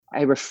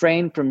I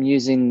refrain from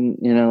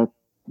using,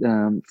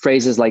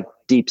 phrases like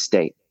deep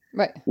state.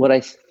 Right. What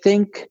I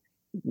think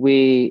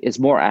is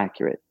more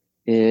accurate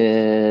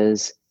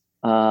is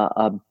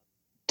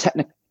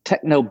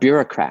techno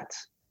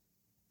bureaucrats,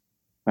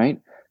 right?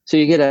 So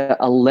you get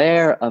a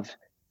layer of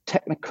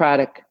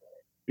technocratic,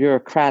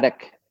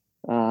 bureaucratic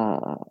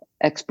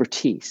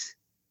expertise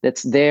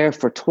that's there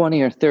for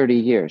 20 or 30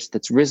 years,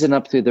 that's risen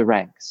up through the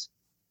ranks.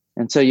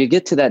 And so you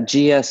get to that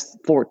GS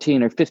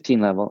 14 or 15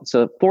 level.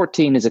 So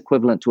 14 is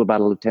equivalent to about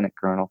a lieutenant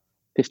colonel,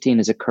 15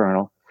 is a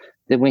colonel.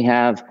 Then we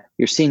have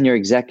your senior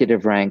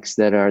executive ranks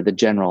that are the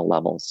general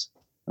levels,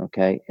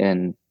 okay?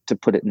 And to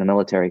put it in the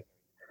military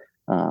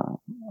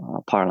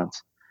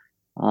parlance.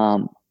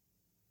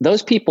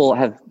 Those people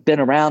have been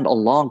around a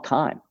long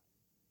time,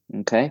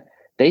 okay?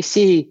 They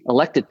see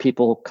elected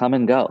people come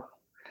and go,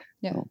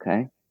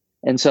 okay?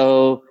 And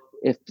so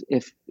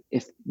if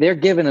they're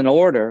given an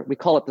order, we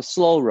call it the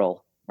slow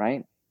roll,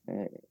 right?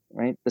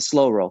 Right? The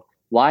slow roll.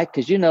 Why?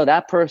 Because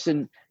that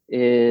person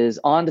is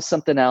on to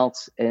something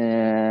else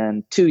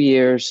in 2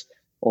 years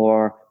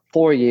or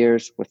 4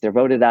 years if they're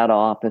voted out of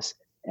office,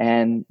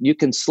 and you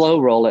can slow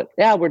roll it.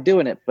 Yeah, we're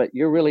doing it, but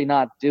you're really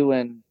not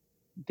doing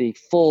the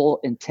full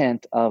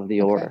intent of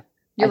the order.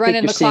 You're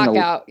running the clock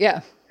out.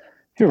 Yeah.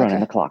 You're running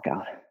the clock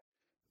out.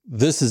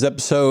 This is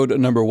episode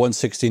number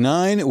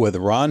 169 with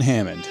Ron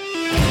Hammond.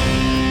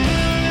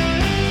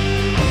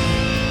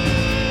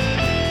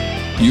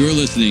 You're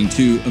listening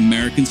to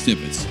American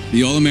Snippets,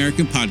 the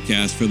all-American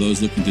podcast for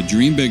those looking to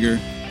dream bigger,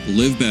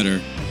 live better,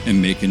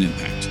 and make an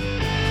impact.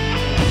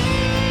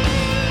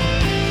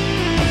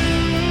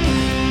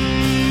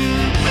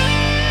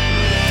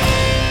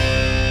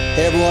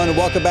 Hey everyone, and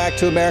welcome back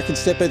to American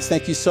Snippets.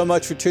 Thank you so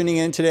much for tuning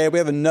in today. We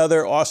have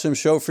another awesome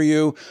show for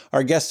you.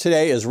 Our guest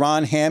today is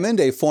Ron Hammond,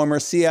 a former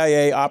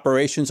CIA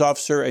operations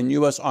officer and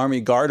U.S. Army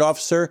Guard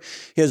officer.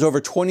 He has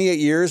over 28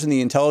 years in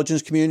the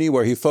intelligence community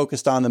where he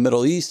focused on the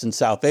Middle East and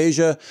South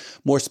Asia,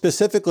 more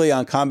specifically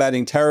on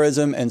combating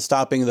terrorism and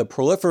stopping the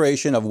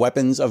proliferation of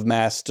weapons of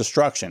mass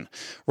destruction.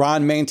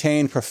 Ron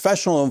maintained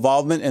professional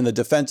involvement in the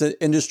defense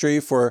industry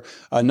for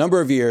a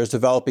number of years,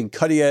 developing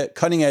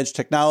cutting-edge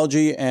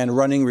technology and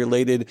running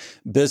related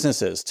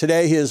businesses.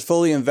 Today, he is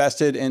fully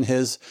invested in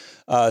his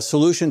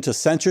solution to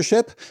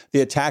censorship,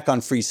 the attack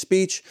on free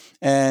speech,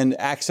 and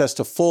access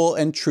to full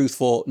and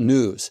truthful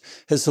news.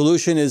 His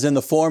solution is in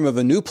the form of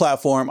a new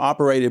platform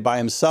operated by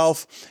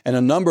himself and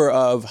a number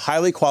of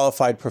highly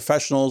qualified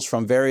professionals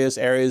from various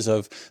areas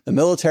of the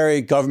military,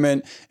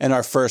 government, and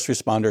our first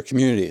responder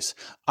communities.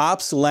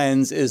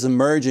 OpsLens is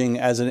emerging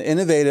as an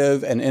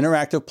innovative and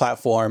interactive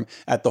platform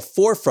at the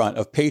forefront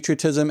of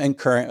patriotism and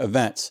current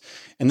events.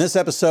 In this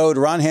episode,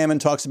 Ron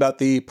Hammond talks about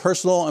the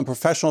personal and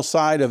professional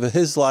side of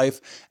his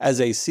life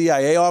as a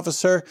CIA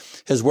officer,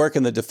 his work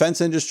in the defense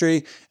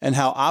industry, and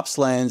how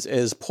OpsLens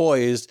is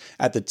poised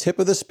at the tip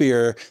of the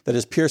spear that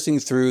is piercing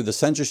through the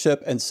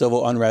censorship and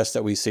civil unrest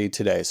that we see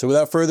today. So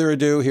without further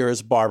ado, here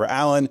is Barbara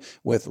Allen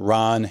with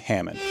Ron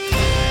Hammond.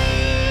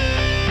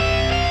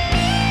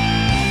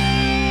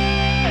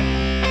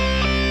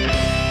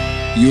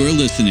 You're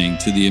listening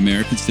to the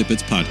American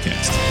Snippets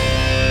podcast.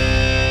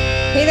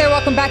 Hey there,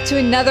 welcome back to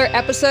another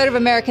episode of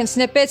American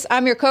Snippets.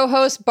 I'm your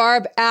co-host,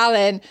 Barb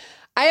Allen.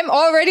 I am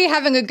already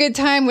having a good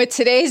time with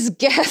today's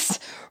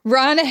guest,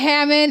 Ron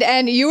Hammond,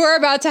 and you are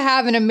about to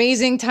have an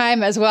amazing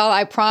time as well,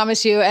 I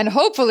promise you. And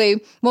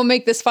hopefully we'll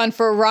make this fun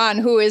for Ron,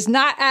 who is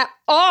not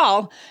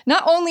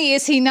only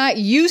is he not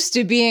used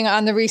to being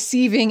on the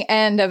receiving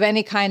end of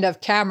any kind of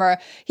camera,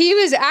 he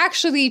was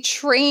actually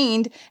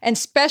trained and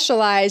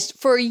specialized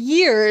for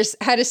years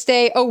how to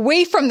stay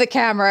away from the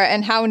camera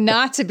and how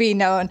not to be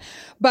known.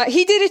 But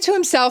he did it to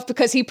himself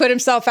because he put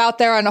himself out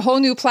there on a whole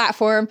new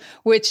platform,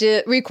 which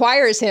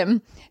requires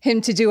him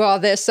to do all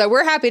this. So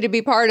we're happy to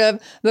be part of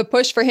the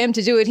push for him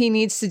to do what he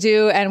needs to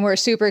do. And we're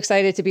super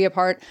excited to be a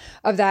part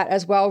of that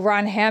as well.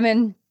 Ron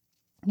Hammond,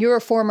 you're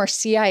a former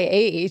CIA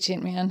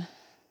agent, man.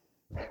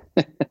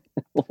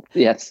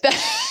 Yes,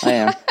 I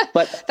am.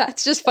 But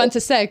that's just fun to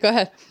say. Go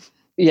ahead.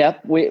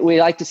 Yep. We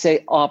like to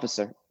say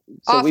officer.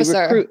 So officer, we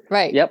recruit,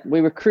 right. Yep.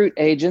 We recruit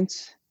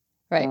agents.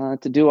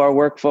 Right. To do our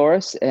work for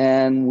us,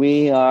 and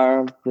we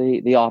are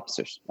the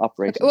officers,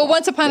 operations. Okay. Well,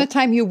 once upon a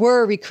time, you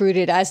were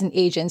recruited as an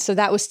agent, so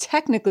that was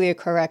technically a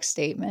correct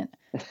statement.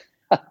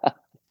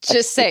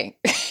 Just saying.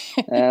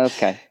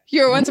 Okay.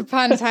 You were once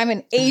upon a time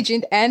an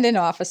agent and an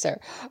officer.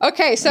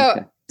 Okay,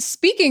 so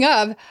Speaking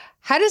of,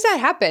 how does that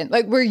happen?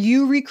 Like, were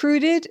you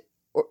recruited,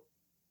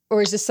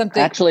 or is this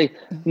something? Actually,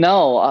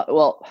 no.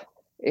 Well,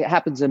 it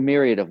happens a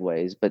myriad of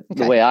ways, but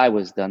the way I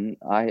was done,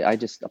 I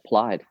just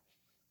applied.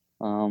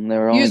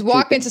 You just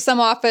walk into some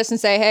office and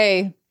say,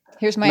 "Hey,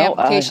 here's my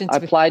application." I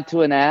applied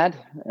to an ad,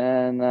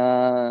 and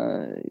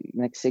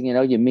next thing you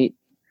know, you meet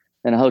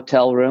in a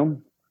hotel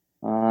room,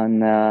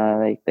 and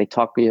they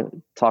talk to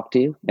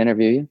you,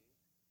 interview you,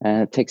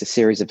 and it takes a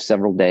series of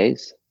several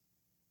days,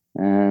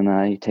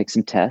 and you take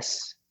some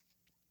tests,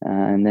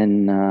 and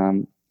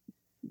then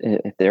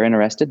if they're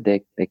interested,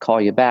 they call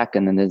you back,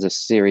 and then there's a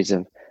series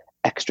of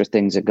extra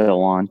things that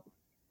go on.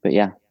 But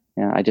yeah.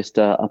 Yeah, I just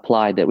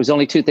applied. There was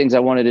only two things I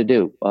wanted to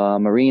do: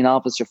 Marine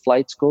Officer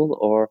Flight School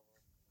or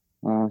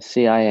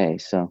CIA.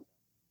 So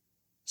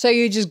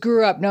you just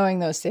grew up knowing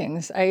those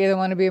things. I either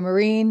want to be a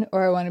Marine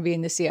or I want to be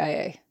in the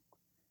CIA.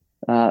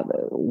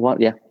 One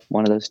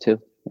of those two.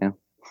 Yeah.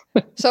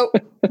 So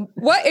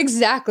what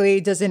exactly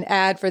does an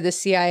ad for the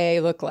CIA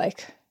look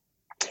like?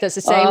 Does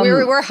it say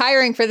we're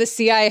hiring for the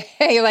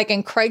CIA, like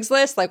in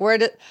Craigslist? Like where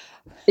did...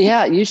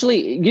 Yeah,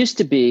 usually it used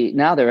to be,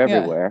 now they're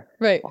everywhere.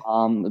 Yeah, right.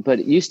 But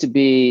it used to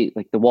be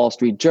like the Wall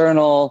Street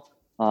Journal,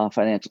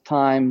 Financial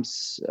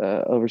Times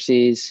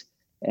overseas,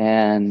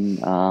 and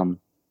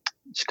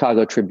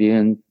Chicago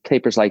Tribune,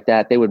 papers like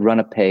that. They would run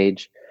a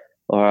page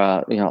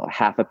or,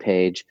 half a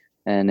page,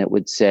 and it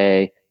would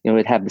say, it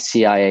would have the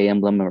CIA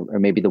emblem or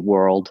maybe the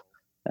world.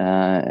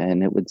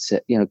 And it would say,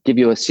 give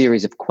you a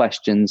series of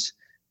questions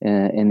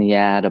in the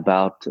ad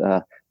about,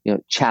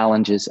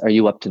 challenges. Are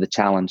you up to the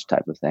challenge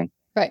type of thing?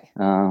 Right.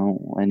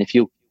 And if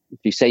you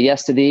say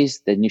yes to these,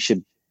 then you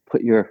should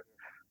put your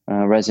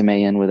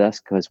resume in with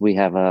us because we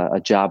have a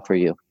job for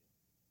you.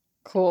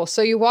 Cool.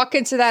 So you walk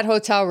into that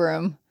hotel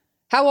room.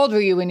 How old were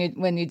you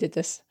when you did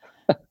this?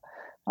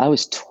 I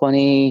was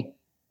 23,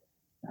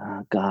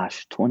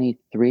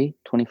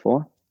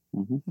 24.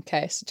 Mm-hmm.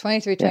 Okay. So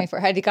 23, 24.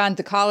 Yeah. Had you gone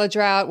the college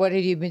route? What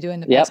had you been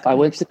doing? I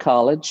went to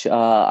college.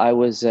 I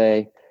was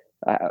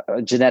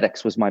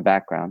genetics was my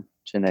background,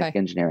 genetic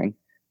engineering.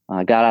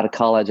 I got out of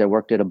college. I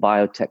worked at a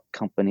biotech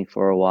company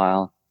for a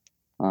while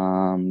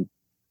while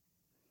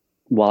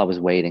I was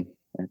waiting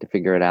to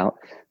figure it out.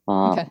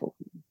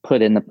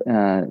 Put in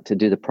to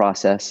do the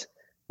process,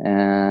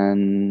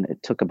 and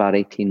it took about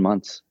 18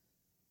 months.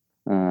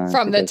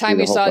 From the time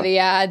you saw the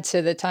ad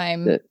to the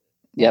time. To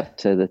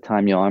the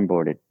time you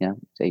onboarded. Yeah,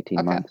 it's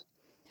 18 months.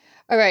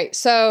 All right.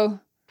 So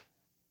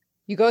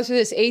you go through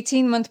this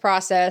 18-month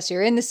process.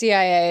 You're in the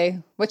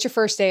CIA. What's your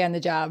first day on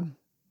the job?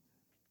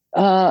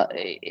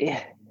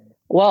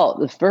 Well,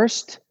 the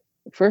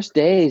first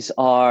days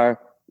are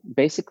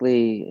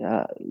basically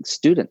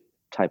student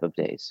type of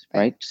days,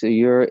 right? So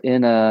you're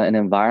in an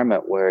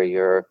environment where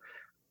you're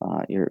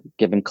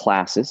given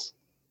classes.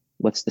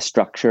 What's the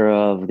structure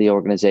of the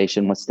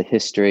organization? What's the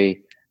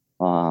history?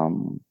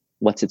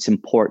 What's its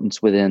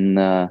importance within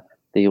the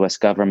U.S.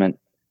 government?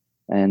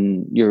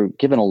 And you're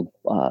given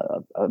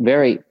a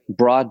very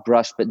broad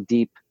brush but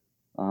deep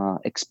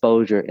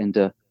exposure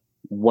into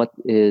what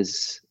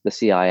is the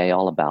CIA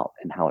all about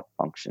and how it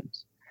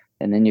functions.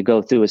 And then you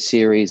go through a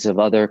series of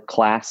other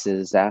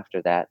classes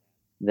after that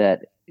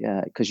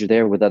because you're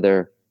there with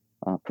other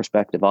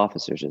prospective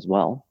officers as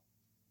well.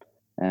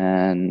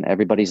 And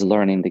everybody's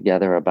learning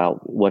together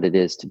about what it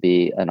is to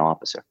be an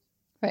officer.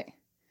 Right.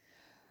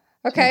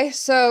 Okay.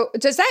 So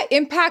does that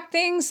impact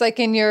things like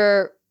in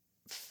your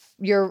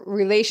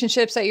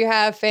relationships that you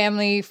have,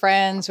 family,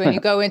 friends, when you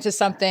go into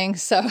something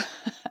so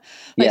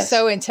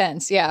so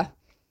intense? Yeah.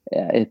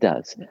 Yeah, it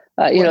does.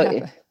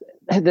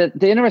 The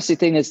interesting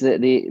thing is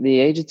that the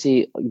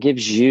agency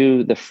gives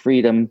you the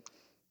freedom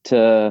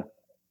to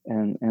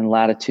and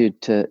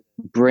latitude to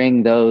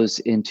bring those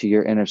into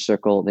your inner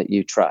circle that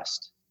you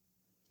trust,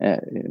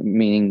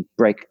 meaning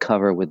break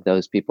cover with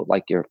those people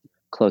like your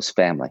close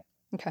family.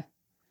 Okay.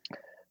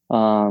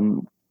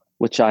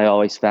 Which I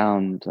always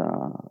found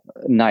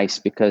nice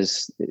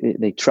because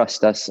they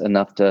trust us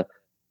enough to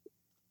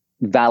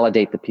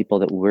validate the people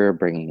that we're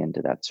bringing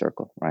into that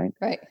circle, right?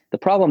 Right. The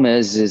problem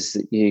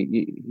is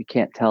you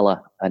can't tell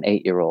an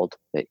 8-year-old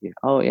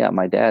that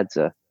my dad's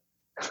a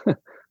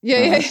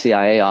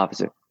CIA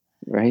officer,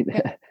 right?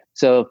 Yeah.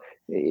 So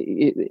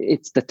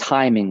it's the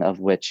timing of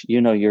which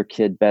your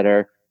kid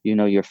better,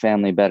 your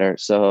family better.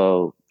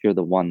 So you're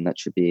the one that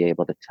should be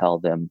able to tell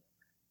them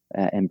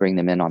and bring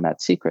them in on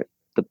that secret.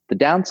 The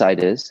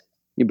downside is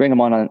you bring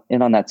them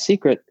in on that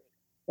secret,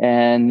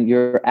 and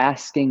you're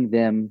asking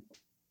them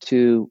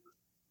to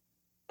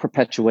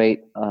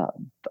perpetuate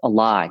a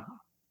lie,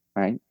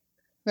 right?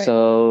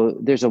 So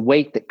there's a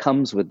weight that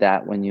comes with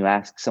that when you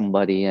ask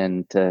somebody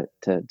in to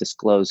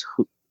disclose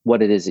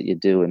what it is that you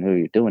do and who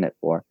you're doing it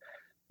for,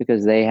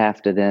 because they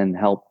have to then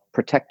help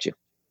protect you,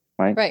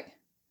 right? Right.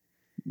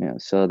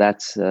 So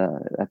that's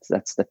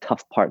the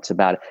tough parts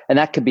about it, and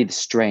that could be the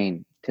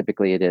strain.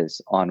 Typically, it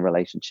is on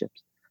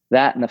relationships.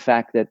 That and the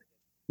fact that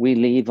we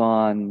leave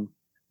on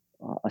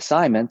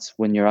assignments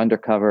when you're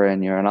undercover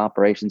and you're an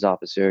operations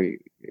officer,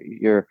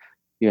 you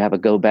have a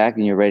go back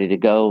and you're ready to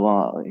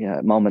go at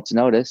a moment's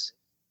notice.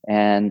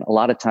 And a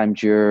lot of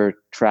times you're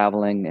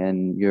traveling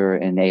and you're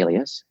an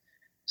alias.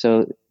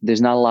 So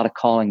there's not a lot of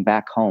calling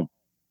back home.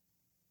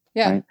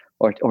 Yeah.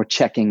 Right? Or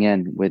checking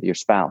in with your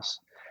spouse.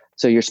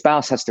 So your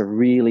spouse has to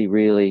really,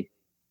 really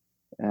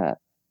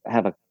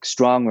have a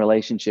strong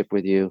relationship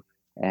with you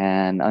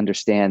and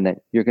understand that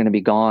you're going to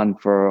be gone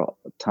for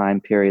time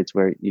periods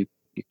where you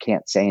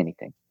can't say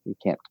anything. You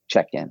can't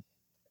check in.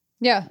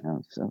 Yeah.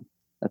 So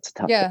that's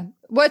tough. Yeah.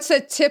 What's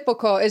a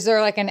typical, is there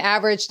like an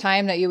average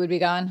time that you would be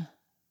gone?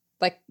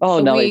 Like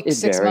week, it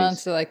 6 varies.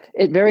 months? Or like,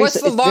 it varies.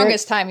 What's the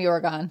longest time you were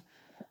gone?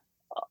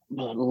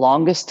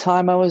 Longest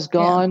time I was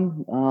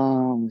gone,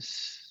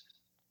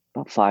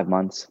 about 5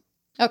 months.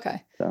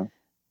 Okay. So,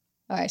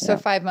 all right. So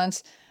 5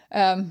 months.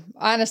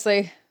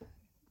 Honestly,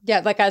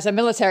 yeah, like as a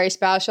military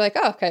spouse, you're like,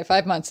 oh, okay,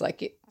 5 months.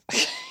 Like,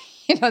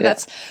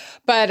 that's,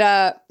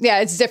 but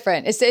it's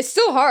different. It's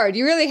still hard.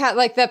 You really have,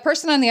 like, the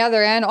person on the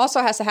other end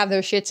also has to have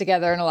their shit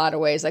together in a lot of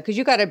ways. Like, cause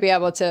you got to be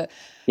able to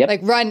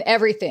like run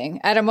everything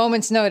at a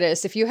moment's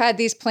notice. If you had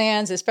these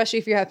plans, especially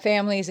if you have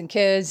families and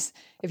kids,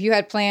 if you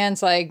had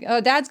plans like,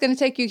 oh, dad's going to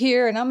take you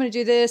here and I'm going to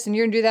do this and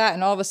you're going to do that.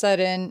 And all of a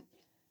sudden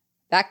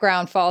that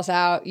ground falls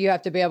out. You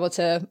have to be able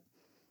to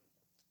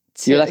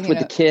you're left with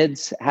the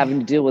kids having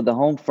to deal with the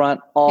home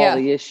front, all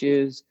the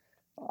issues.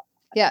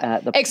 Yeah.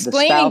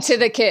 Explaining to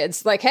the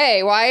kids, like,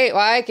 hey,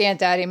 why can't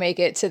daddy make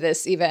it to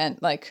this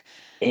event? Like,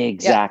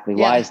 exactly.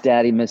 Why is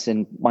daddy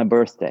missing my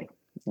birthday?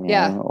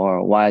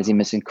 Or why is he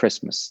missing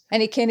Christmas?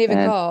 And he can't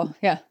even call.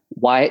 Yeah.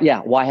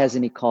 Why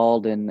hasn't he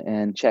called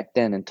and checked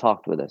in and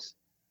talked with us?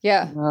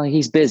 Yeah. Well,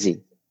 he's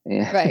busy.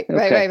 Yeah. Right.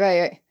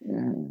 Right.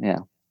 Yeah.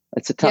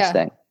 It's a tough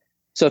thing.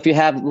 So if you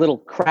have little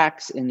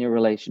cracks in your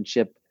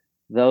relationship,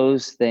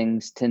 those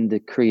things tend to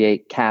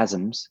create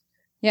chasms.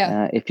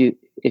 Yeah. If you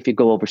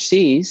go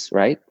overseas,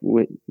 right,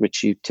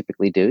 which you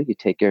typically do, you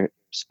take your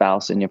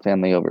spouse and your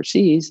family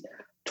overseas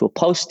to a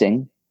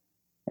posting.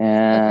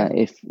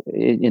 If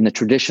in the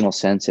traditional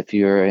sense, if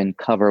you're in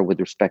cover with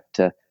respect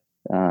to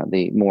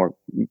the more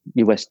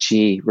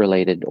USG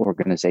related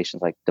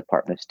organizations like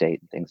Department of State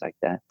and things like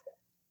that,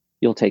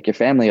 you'll take your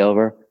family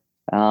over.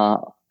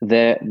 Now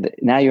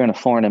you're in a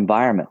foreign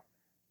environment.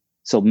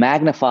 So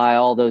magnify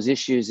all those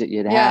issues that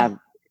you'd have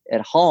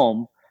at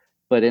home,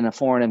 but in a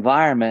foreign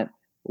environment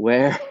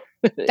where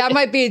that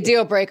might be a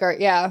deal breaker.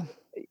 Yeah.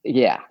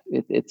 Yeah.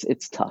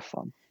 It's tough.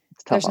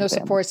 There's no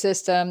support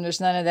system. There's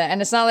none of that. And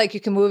it's not like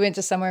you can move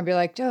into somewhere and be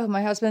like, oh,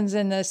 my husband's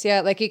in this.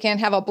 Yeah. Like you can't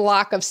have a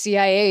block of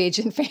CIA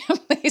agent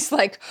families,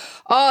 like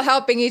all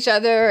helping each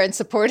other and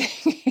supporting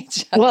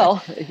each other.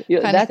 Well,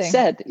 that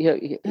said,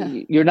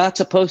 you're not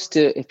supposed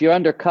to, if you're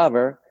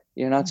undercover,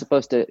 you're not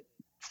supposed to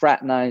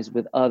fraternize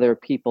with other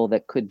people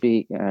that could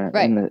be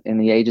in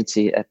the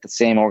agency at the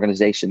same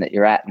organization that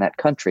you're at in that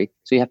country.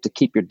 So you have to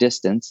keep your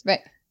distance.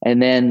 Right.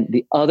 And then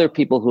the other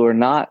people who are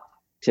not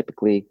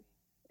typically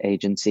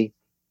agency,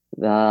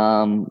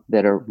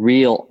 that are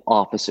real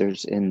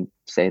officers in,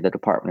 say, the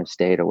Department of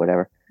State or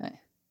whatever,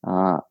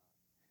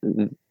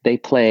 they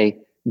play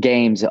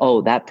games.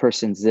 Oh, that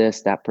person's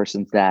this, that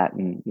person's that,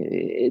 and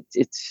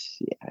it's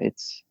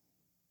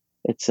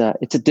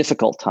a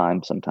difficult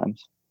time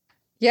sometimes.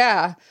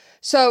 Yeah.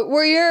 So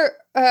were your,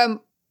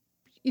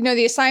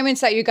 the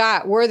assignments that you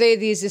got, were they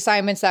these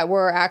assignments that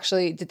were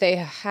actually,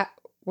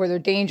 were there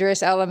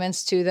dangerous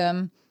elements to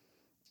them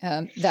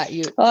that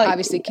you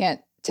obviously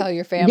can't tell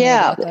your family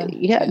about them?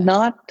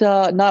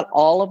 Not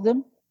all of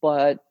them,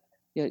 but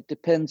it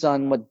depends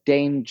on what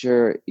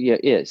danger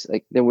is.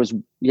 Like there was,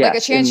 like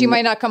a chance you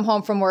might not come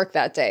home from work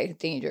that day.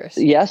 Dangerous.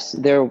 Yes,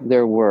 there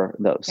were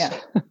those. Yeah.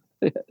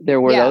 There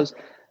were those.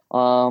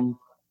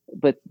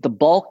 But the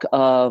bulk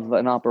of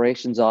an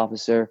operations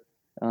officer,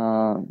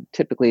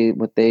 typically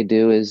what they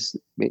do is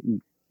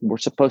we're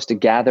supposed to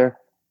gather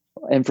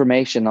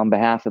information on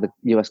behalf of the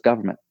U.S.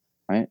 government,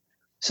 right?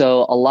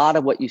 So a lot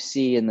of what you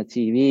see in the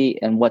TV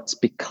and what's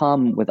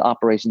become with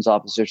operations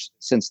officers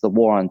since the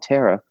war on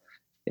terror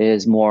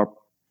is more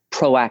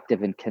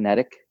proactive and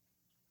kinetic,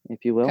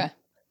 if you will,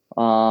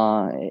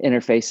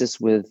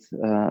 interfaces with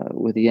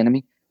the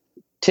enemy.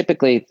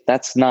 Typically,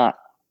 that's not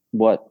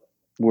what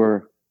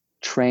we're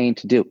trained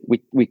to do.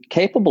 We're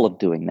capable of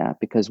doing that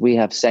because we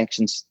have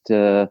sanctions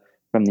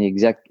from the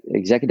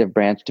executive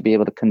branch to be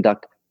able to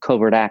conduct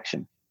covert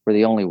action. We're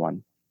the only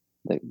one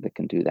that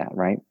can do that,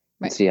 right?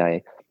 The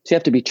CIA. So you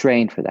have to be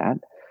trained for that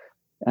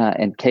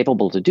and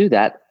capable to do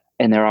that.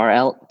 And there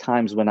are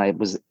times when I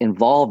was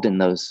involved in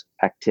those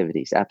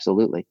activities,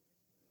 absolutely.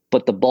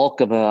 But the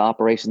bulk of an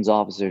operations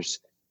officer's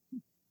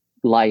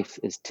life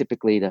is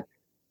typically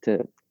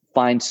to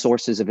find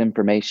sources of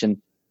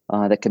information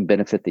that can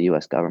benefit the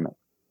U.S. government.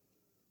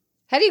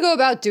 How do you go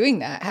about doing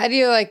that? How do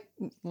you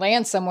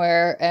land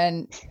somewhere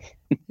and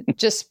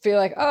just feel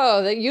like,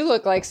 oh, that you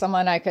look like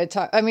someone I could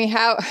talk? I mean,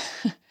 how?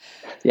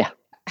 Yeah.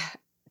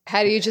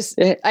 How do you just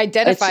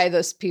identify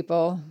those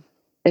people?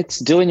 It's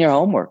doing your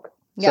homework.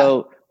 Yeah.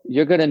 So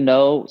you're going to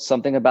know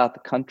something about the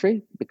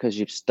country because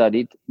you've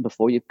studied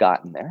before you've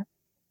gotten there.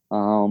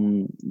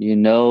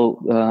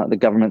 The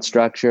government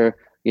structure,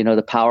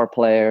 the power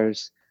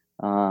players,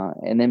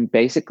 and then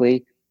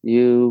basically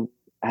you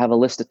have a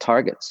list of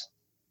targets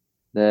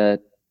that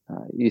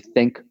you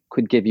think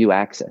could give you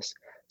access.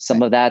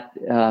 Some of that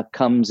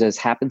comes as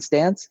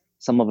happenstance.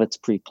 Some of it's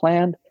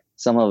pre-planned.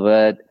 Some of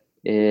it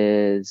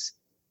is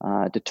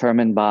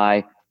determined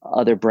by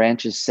other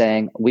branches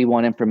saying, we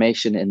want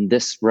information in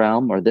this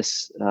realm or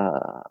this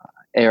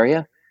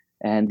area.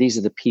 And these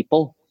are the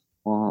people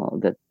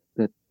that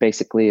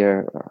basically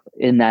are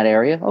in that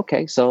area.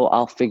 Okay, so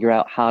I'll figure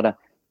out how to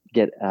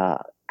get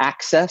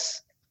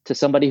access to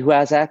somebody who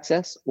has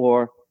access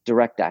or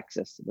direct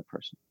access to the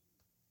person.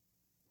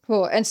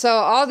 Cool. And so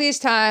all this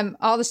time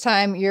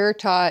you're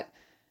taught,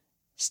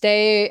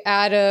 stay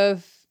out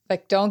of,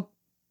 don't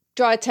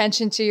draw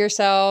attention to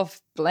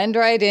yourself, blend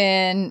right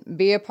in,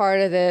 be a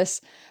part of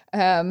this.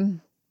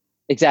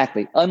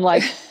 Exactly.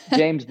 Unlike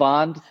James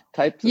Bond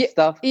types of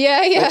stuff.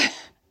 Yeah.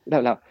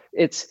 No.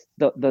 It's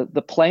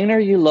the plainer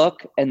you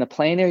look and the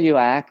plainer you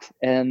act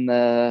and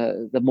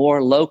the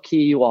more low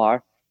key you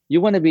are. You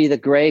want to be the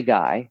gray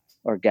guy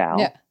or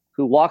gal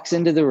who walks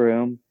into the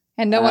room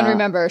and no one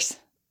remembers.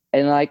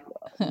 And like,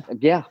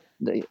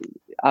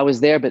 I was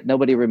there, but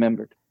nobody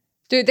remembered.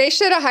 Dude, they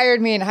should have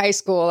hired me in high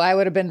school. I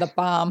would have been the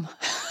bomb.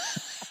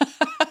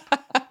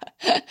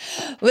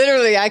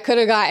 Literally, I could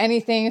have got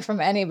anything from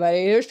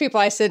anybody. There's people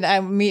I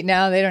meet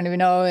now, they don't even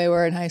know they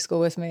were in high school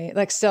with me.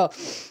 Like still,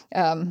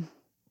 and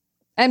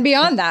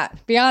beyond that,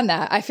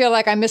 I feel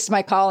like I missed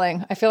my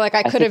calling. I feel like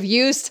I could have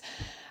used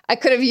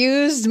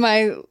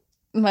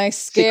my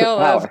scale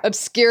of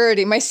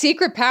obscurity, my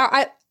secret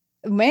power.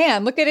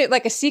 Look at it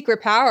like a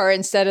secret power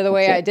instead of the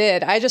way I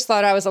did. I just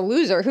thought I was a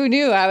loser. Who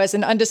knew I was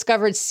an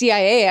undiscovered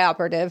CIA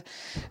operative?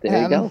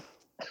 There you go.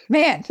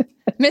 Man,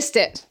 missed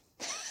it.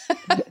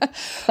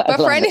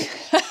 But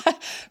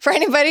for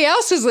anybody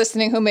else who's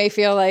listening who may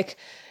feel like,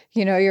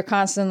 you're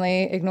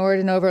constantly ignored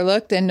and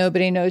overlooked and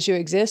nobody knows you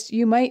exist,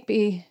 you might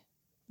be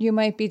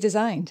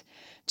designed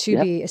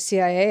to be a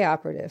CIA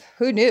operative.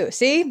 Who knew?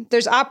 See,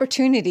 there's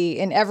opportunity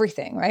in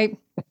everything, right?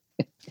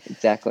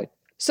 Exactly.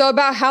 So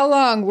about how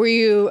long were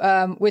you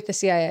with the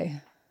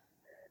CIA?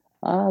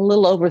 A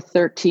little over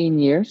 13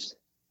 years.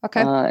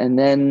 Okay. And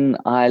then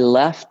I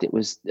left. It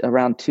was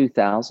around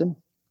 2000.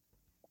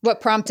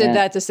 What prompted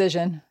that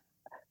decision?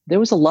 There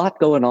was a lot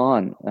going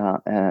on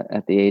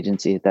at the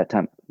agency at that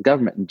time,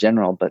 government in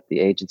general, but the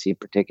agency in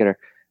particular.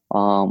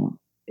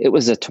 It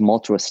was a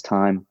tumultuous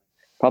time.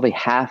 Probably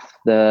half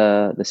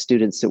the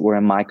students that were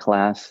in my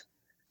class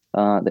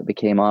that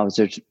became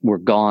officers were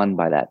gone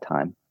by that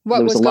time.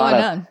 What was going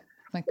on?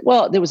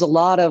 Well, there was a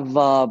lot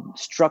of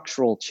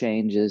structural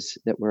changes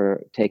that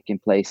were taking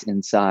place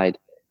inside.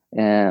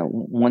 And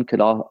one could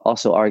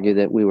also argue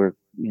that we were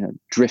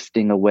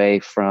drifting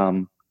away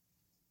from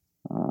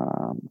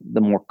the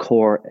more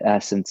core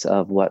essence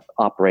of what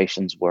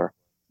operations were.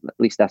 At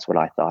least that's what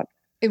I thought.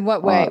 In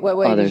what way? What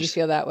way did you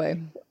feel that way?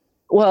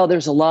 Well,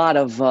 there's a lot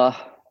of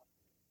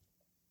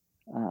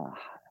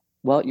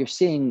you're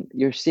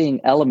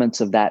seeing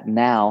elements of that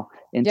now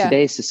in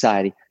today's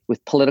society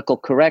with political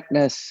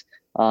correctness.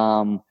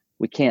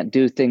 We can't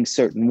do things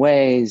certain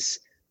ways.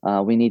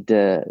 We need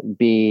to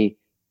be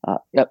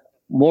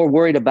more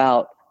worried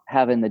about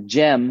having the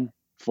gem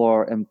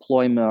for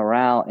employee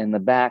morale in the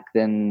back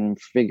than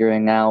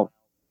figuring out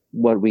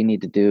what we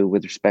need to do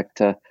with respect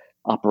to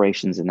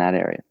operations in that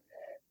area.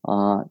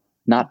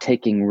 Not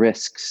taking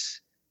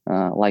risks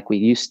like we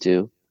used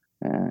to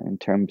in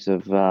terms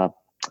of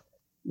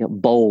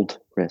bold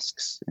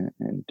risks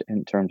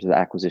in terms of the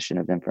acquisition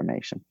of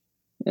information.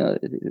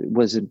 It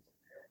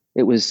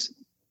was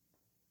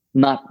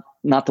not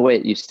the way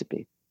it used to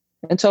be.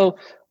 And so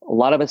a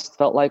lot of us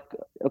felt like,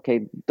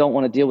 okay, don't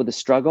want to deal with the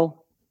struggle,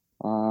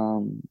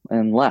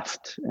 and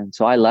left. And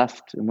so I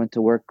left and went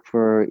to work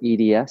for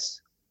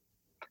EDS,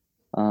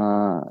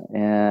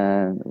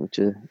 and which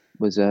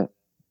was a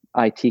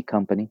IT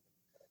company,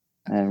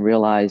 and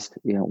realized,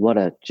 what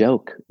a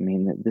joke. I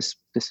mean, this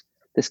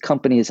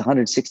company is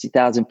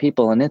 160,000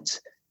 people, and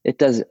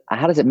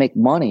how does it make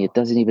money? It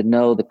doesn't even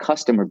know the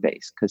customer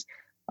base, because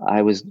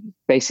I was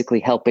basically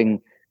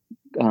helping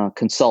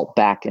consult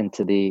back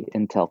into the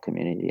Intel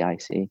community, the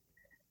IC.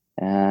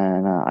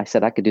 And I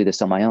said I could do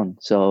this on my own.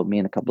 So me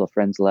and a couple of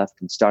friends left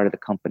and started a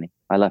company.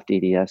 I left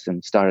EDS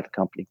and started a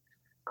company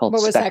called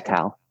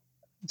Spectal.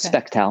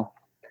 Spectal,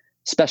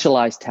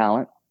 specialized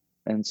talent.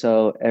 And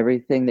so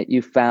everything that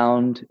you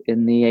found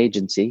in the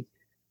agency,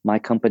 my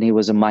company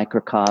was a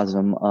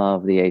microcosm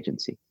of the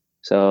agency.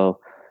 So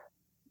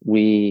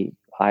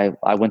I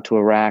went to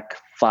Iraq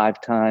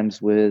 5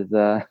 times with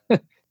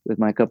with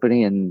my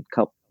company, and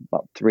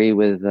about 3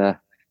 to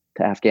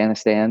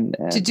Afghanistan.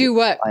 To do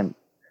what?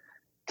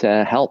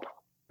 To help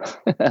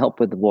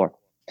with the war.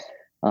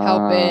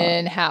 Help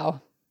in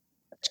how?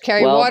 Did you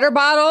carry water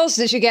bottles?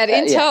 Did you get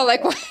intel?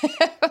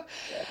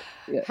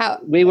 How?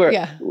 We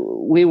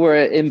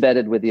were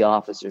embedded with the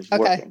officers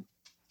working.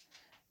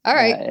 All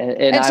right.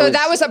 And so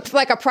that was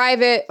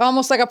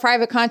almost like a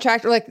private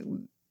contractor. Like,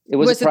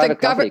 was it the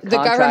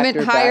government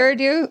hired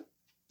you?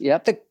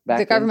 Yep.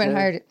 The government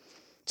hired you.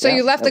 So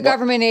you left the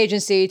government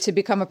agency to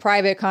become a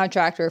private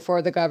contractor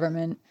for the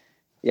government.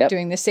 Yep.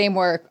 Doing the same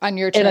work on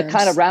your terms. In a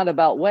kind of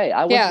roundabout way.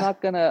 I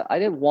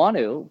didn't want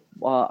to.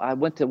 I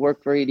went to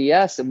work for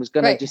EDS and was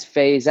going to just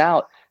phase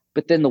out.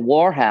 But then the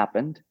war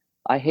happened.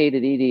 I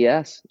hated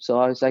EDS. So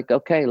I was like,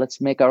 okay,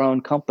 let's make our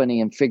own company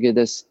and figure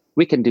this.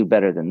 We can do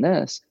better than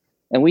this.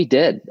 And we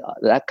did.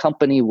 That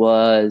company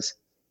was,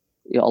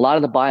 a lot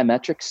of the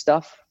biometric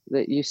stuff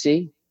that you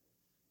see,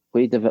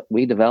 we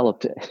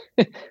developed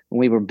it.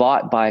 We were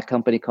bought by a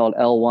company called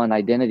L1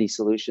 Identity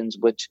Solutions,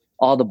 which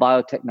all the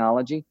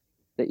biotechnology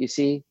that you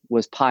see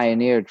was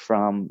pioneered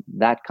from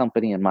that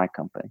company and my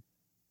company.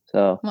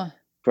 So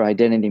for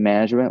identity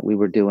management, we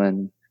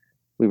ran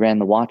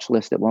the watch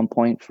list at one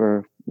point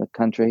for the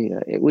country.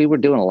 We were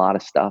doing a lot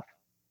of stuff.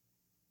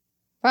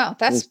 Wow,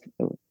 that's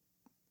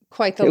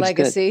quite the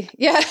legacy.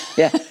 Good.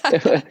 Yeah.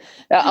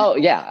 Oh,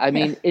 yeah. I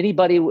mean,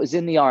 anybody who was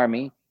in the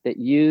Army that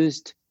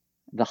used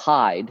the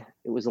hide,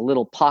 it was a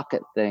little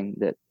pocket thing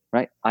that,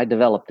 right? I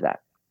developed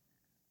that.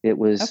 It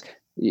was,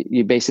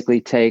 you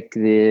basically take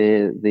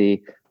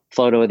the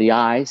photo of the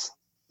eyes,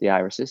 the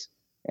irises,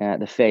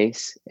 the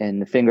face,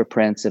 and the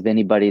fingerprints of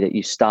anybody that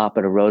you stop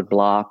at a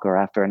roadblock or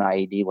after an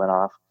IED went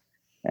off,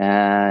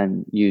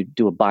 and you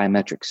do a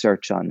biometric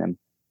search on them.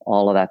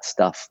 All of that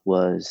stuff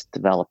was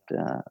developed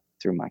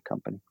through my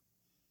company.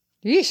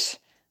 Yeesh.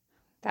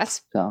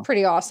 That's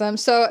pretty awesome.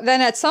 So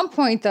then at some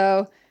point,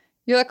 though,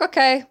 you're like,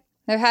 okay,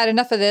 I've had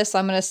enough of this.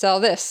 I'm going to sell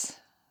this.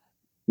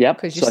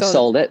 Yep. So I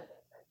sold it,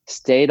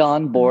 stayed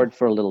on board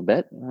for a little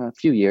bit, a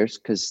few years,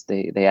 because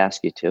they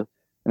ask you to.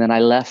 And then I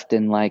left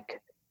in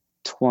like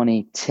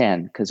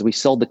 2010, because we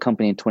sold the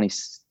company in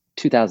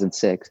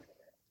 2006.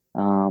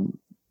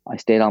 I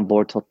stayed on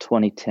board till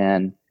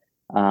 2010,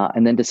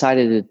 and then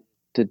decided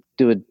to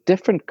do a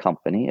different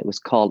company. It was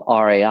called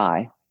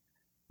RAI.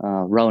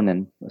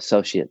 Ronan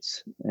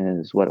Associates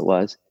is what it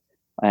was.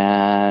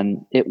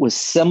 And it was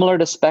similar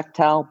to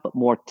Spectal, but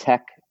more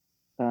tech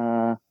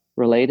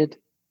related.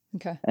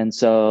 Okay. And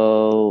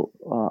so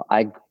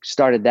I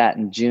started that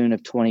in June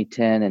of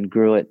 2010 and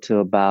grew it to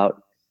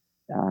about,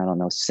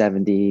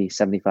 70,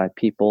 75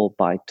 people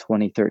by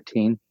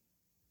 2013.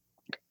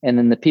 And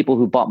then the people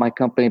who bought my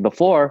company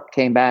before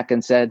came back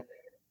and said,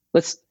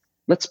 let's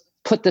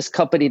put this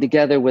company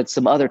together with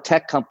some other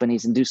tech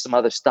companies and do some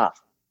other stuff.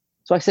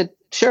 So I said,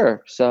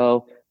 sure.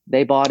 So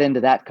they bought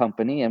into that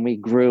company, and we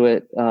grew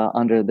it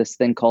under this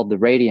thing called the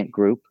Radiant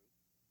Group.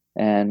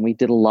 And we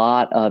did a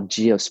lot of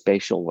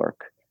geospatial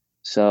work.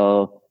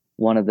 So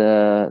one of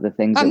the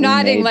things I'm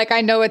nodding like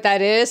I know what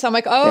that is. I'm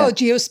like,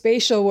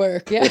 geospatial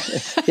work. Yeah.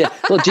 Yeah.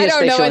 Well, geospatial I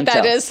don't know what intel.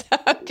 That is.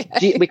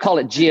 Okay. We call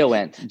it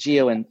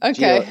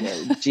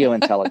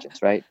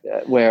geointelligence, right?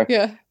 Where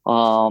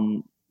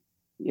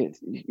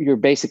you're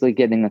basically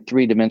getting a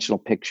three-dimensional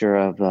picture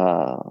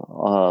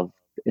of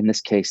in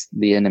this case,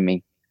 the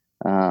enemy,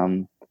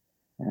 to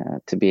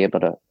be able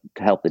to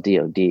help the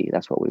DoD.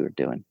 That's what we were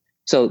doing.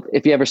 So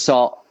if you ever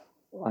saw,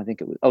 I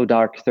think it was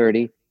Dark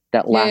 30,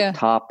 that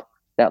laptop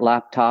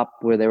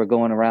where they were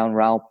going around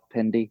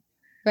Rawalpindi.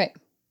 Right.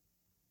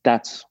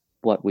 That's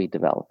what we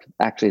developed.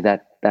 Actually,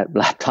 that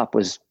laptop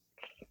was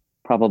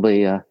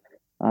probably,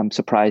 I'm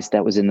surprised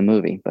that was in the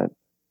movie, but.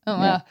 Oh,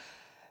 wow.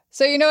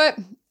 So you know what?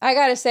 I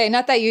got to say,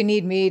 not that you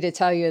need me to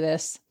tell you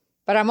this,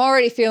 but I'm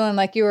already feeling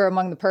like you were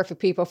among the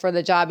perfect people for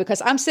the job,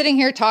 because I'm sitting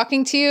here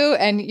talking to you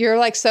and you're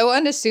like so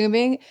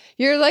unassuming.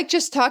 You're like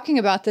just talking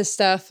about this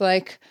stuff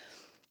like,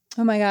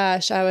 oh my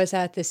gosh, I was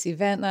at this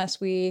event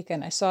last week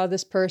and I saw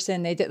this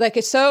person. They did, like,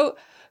 it's so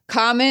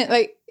common.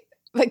 Like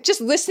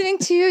just listening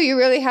to you, you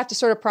really have to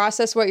sort of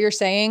process what you're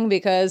saying,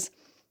 because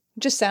it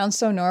just sounds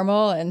so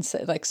normal and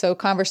like so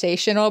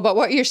conversational. But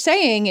what you're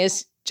saying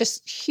is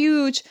just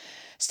huge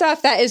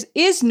stuff that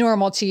is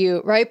normal to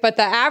you, right? But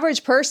the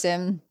average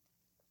person,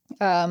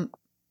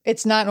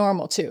 it's not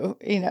normal too.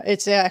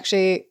 It's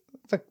actually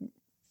like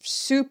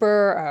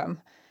super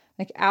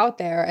like out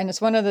there, and it's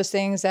one of those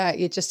things that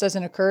it just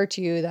doesn't occur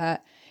to you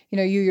that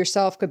you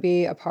yourself could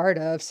be a part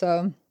of.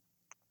 So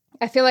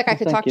I feel like I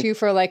could talk to you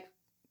for like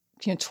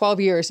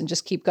 12 years and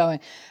just keep going,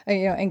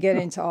 and get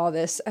into all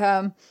this.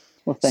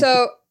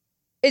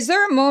 Is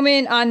there a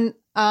moment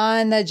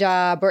on the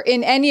job or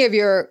in any of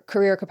your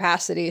career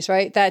capacities,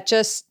 right, that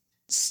just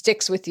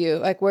sticks with you,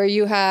 like where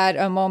you had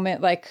a moment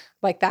like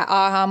that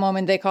aha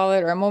moment they call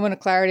it, or a moment of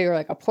clarity, or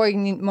like a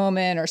poignant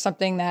moment, or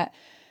something that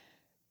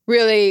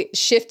really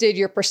shifted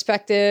your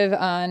perspective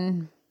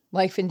on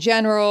life in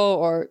general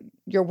or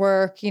your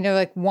work,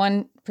 like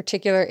one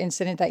particular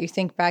incident that you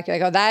think back, you're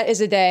like, oh, that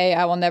is a day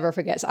I will never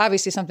forget. It's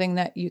obviously something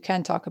that you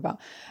can talk about.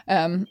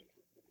 Very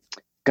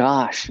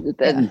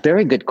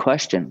good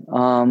question.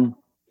 I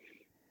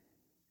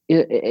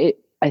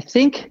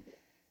think,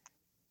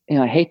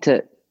 I hate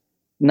to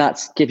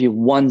not give you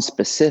one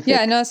specific,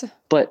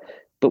 but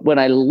when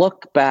I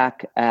look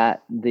back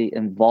at the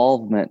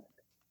involvement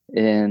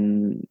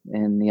in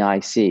the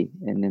IC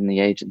and in the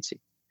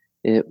agency,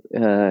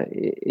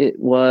 it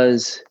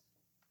was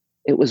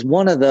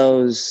one of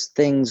those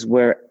things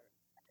where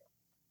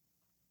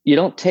you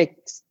don't take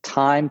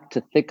time to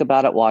think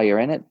about it while you're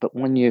in it, but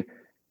when you're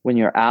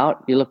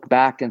out, you look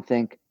back and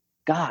think,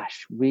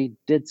 gosh, we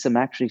did some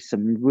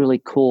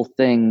really cool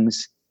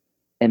things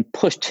and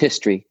pushed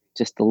history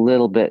just a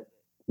little bit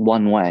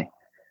one way.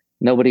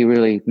 Nobody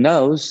really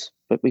knows,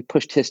 but we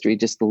pushed history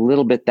just a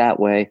little bit that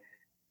way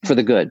for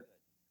the good.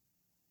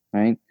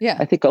 Right? Yeah.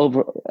 I think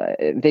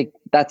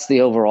that's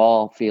the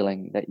overall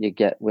feeling that you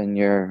get when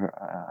you're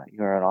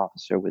an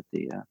officer with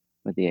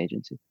the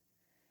agency.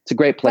 It's a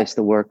great place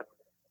to work.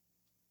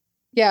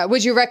 Yeah.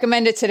 Would you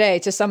recommend it today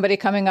to somebody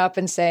coming up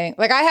and saying,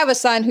 like, I have a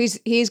son who's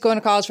going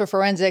to college for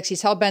forensics.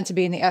 He's hell bent to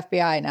be in the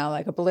FBI now,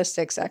 like a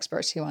ballistics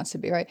expert. He wants to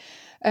be, right?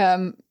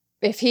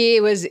 If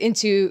he was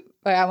into,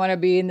 like, I want to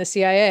be in the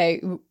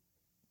CIA,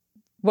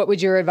 what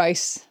would your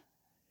advice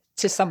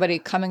to somebody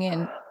coming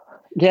in?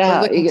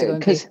 Yeah,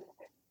 because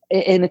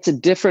and it's a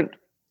different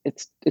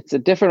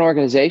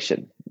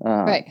organization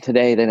Right.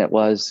 today than it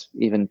was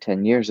even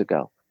 10 years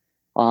ago.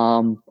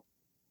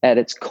 At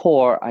its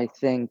core, I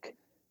think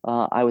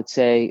I would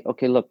say,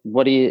 okay, look,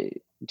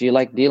 do you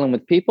like dealing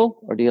with people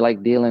or do you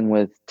like dealing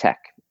with tech?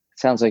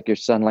 Sounds like your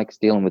son likes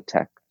dealing with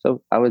tech.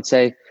 So I would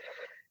say,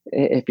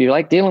 if you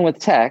like dealing with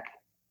tech,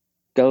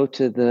 go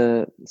to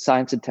the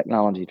Science and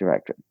Technology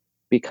Directorate,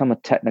 become a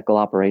technical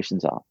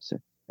operations officer,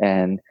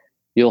 and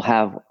you'll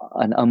have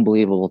an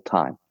unbelievable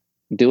time.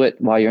 Do it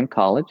while you're in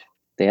college.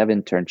 They have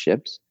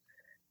internships.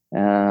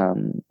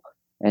 And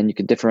you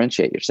can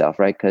differentiate yourself,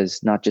 right?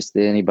 Because not just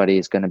anybody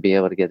is going to be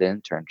able to get an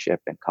internship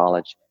in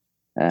college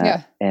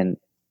and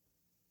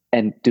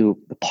do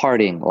the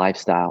partying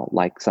lifestyle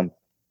like some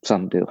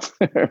do,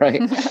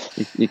 right?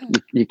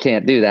 you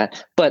can't do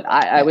that. But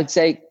I would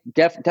say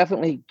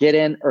definitely get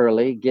in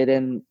early, get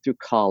in through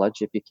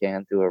college if you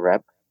can, through a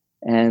rep,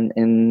 and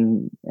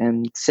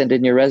send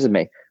in your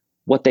resume.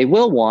 What they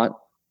will want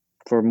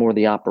for more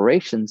the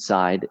operations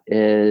side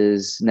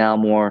is now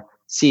more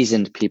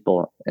seasoned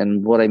people.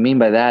 And what I mean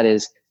by that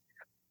is,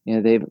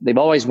 they've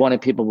always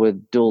wanted people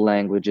with dual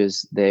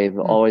languages. They've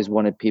always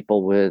wanted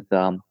people with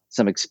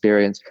some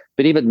experience,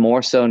 but even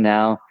more so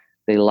now,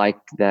 they like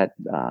that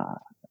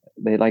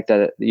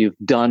you've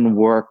done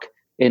work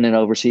in an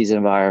overseas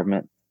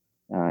environment.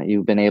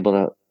 You've been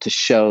able to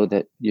show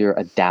that you're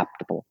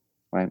adaptable,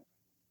 right?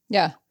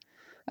 Yeah.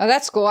 Oh,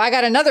 that's cool. I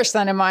got another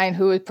son of mine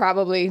who would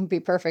probably be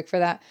perfect for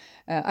that.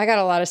 I got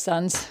a lot of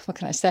sons. What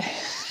can I say?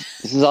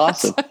 This is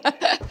awesome.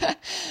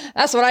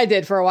 That's what I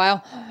did for a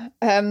while.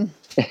 And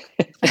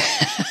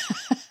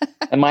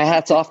my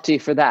hat's off to you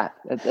for that.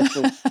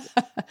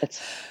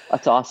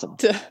 That's awesome.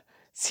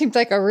 Seemed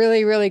like a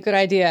really, really good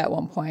idea at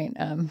one point.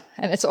 And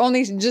it's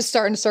only just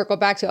starting to circle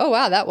back to, oh,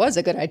 wow, that was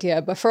a good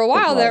idea. But for a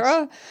while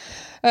there,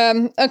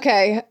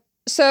 okay.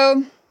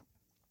 So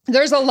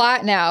there's a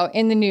lot now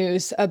in the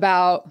news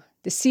about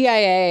the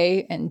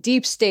CIA and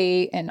deep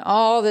state and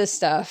all this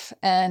stuff.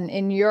 And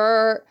in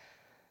your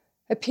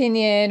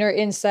opinion or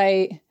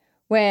insight,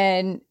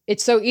 when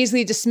it's so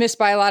easily dismissed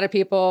by a lot of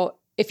people,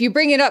 if you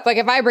bring it up, like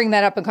if I bring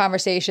that up in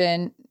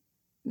conversation,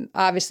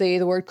 obviously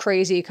the word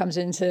crazy comes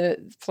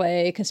into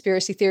play,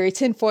 conspiracy theory,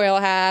 tinfoil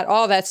hat,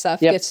 all that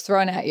stuff gets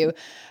thrown at you.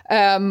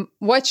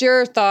 What's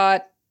your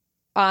thought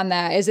on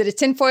that? Is it a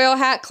tinfoil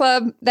hat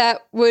club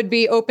that would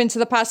be open to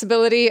the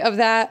possibility of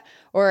that?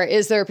 Or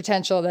is there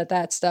potential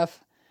that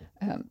stuff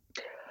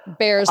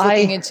bears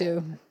looking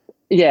into?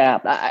 Yeah,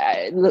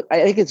 I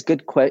think it's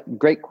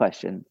great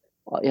question.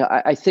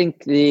 I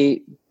think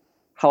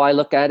how I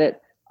look at it,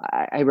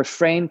 I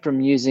refrain from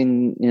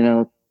using,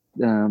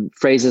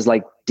 phrases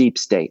like deep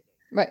state.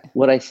 Right.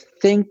 What I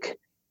think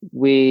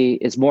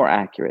is more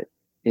accurate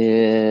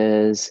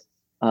is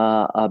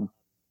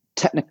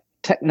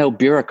techno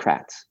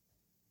bureaucrats,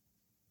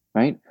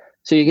 right?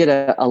 So you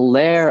get a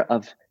layer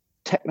of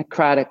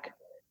technocratic,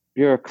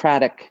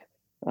 bureaucratic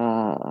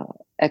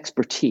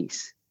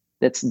expertise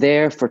that's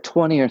there for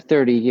 20 or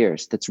 30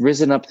 years, that's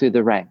risen up through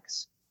the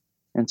ranks.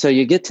 And so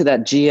you get to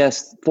that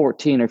GS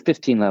 14 or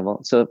 15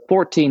 level. So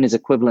 14 is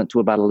equivalent to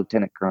about a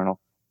lieutenant colonel.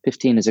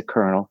 15 is a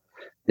colonel.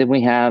 Then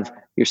we have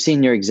your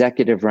senior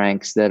executive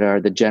ranks that are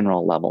the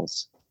general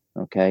levels,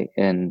 okay?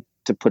 And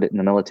to put it in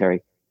the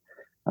military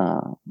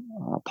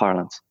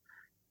parlance.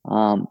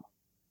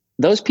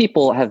 Those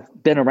people have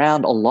been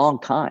around a long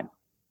time,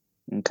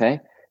 okay?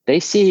 They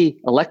see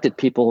elected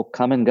people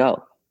come and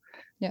go,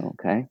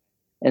 okay?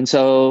 And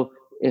so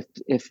if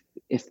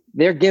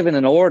they're given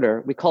an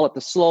order, we call it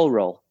the slow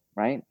roll,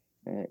 right?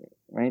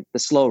 Right? The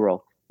slow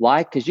roll.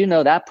 Why? Because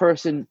that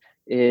person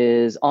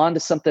is on to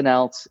something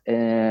else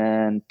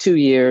in 2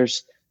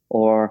 years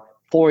or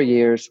 4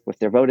 years if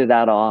they're voted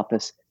out of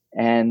office,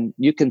 and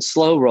you can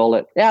slow roll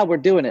it. Yeah, we're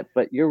doing it,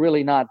 but you're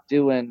really not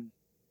doing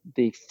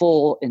the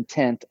full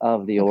intent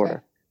of the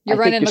order. You're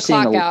running the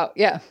clock out.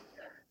 Yeah.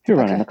 You're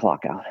running the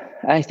clock out.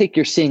 I think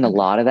you're seeing a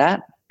lot of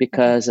that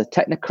because a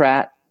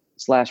technocrat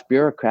 /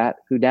 bureaucrat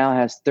who now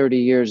has 30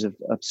 years of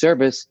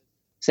service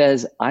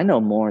says, I know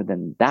more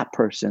than that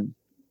person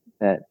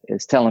that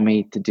is telling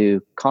me to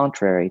do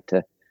contrary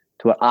to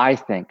what I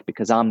think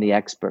because I'm the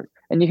expert.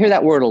 And you hear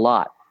that word a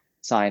lot.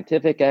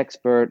 Scientific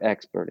expert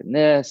in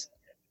this.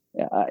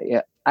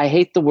 I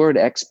hate the word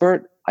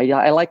expert.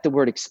 I like the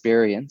word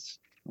experience,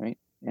 right?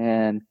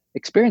 And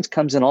experience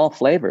comes in all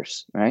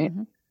flavors, right?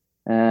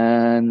 Mm-hmm.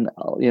 And,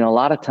 a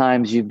lot of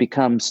times you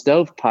become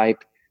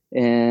stovepipe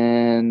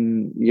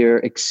in your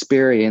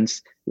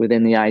experience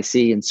within the IC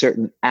in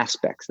certain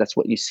aspects. That's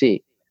what you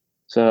see.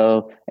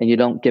 So, and you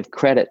don't give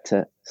credit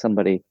to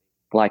somebody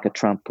like a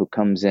Trump who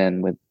comes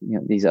in with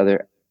these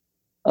other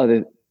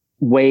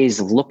ways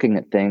of looking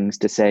at things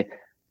to say,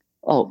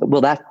 oh, well,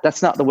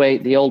 that's not the way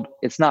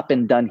it's not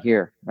been done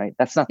here, right?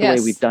 That's not the way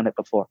we've done it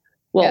before.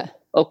 Well,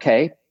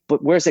 okay,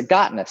 but where's it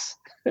gotten us?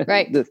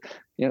 Right.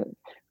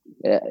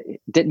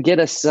 Didn't get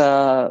us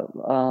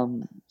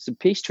some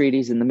peace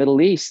treaties in the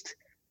Middle East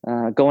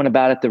going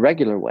about it the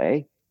regular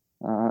way,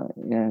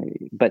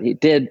 but it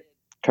did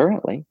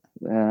currently.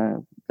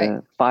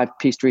 the 5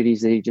 peace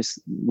treaties that he just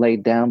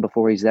laid down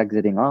before he's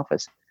exiting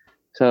office.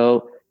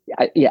 So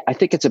I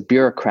think it's a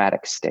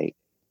bureaucratic state.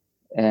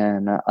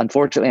 And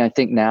unfortunately, I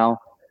think now,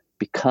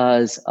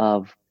 because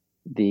of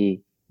the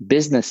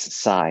business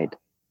side,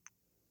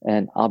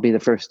 and I'll be the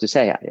first to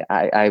say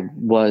I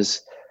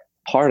was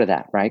part of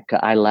that, right?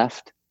 I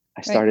left,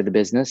 I started a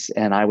business,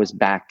 and I was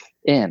back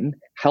in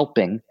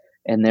helping.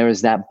 And there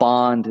was that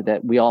bond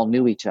that we all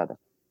knew each other,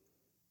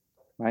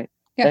 right?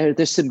 Yeah.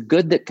 There's some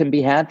good that can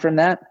be had from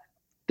that.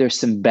 There's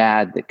some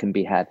bad that can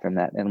be had from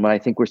that. And what I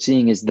think we're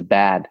seeing is the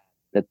bad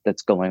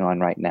that's going on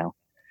right now.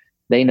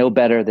 They know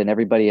better than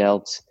everybody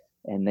else,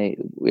 and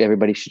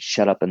everybody should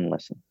shut up and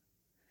listen.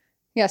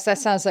 Yes, that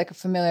sounds like a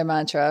familiar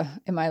mantra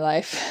in my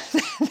life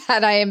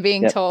that I am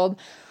being told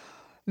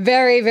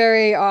very,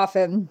 very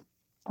often.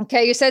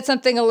 Okay, you said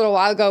something a little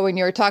while ago when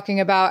you were talking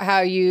about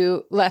how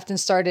you left and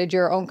started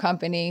your own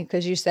company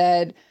because you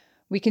said,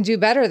 we can do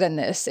better than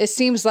this. It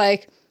seems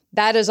like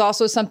that is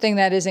also something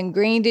that is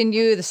ingrained in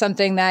you,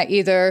 something that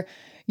either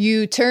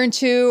you turn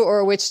to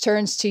or which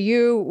turns to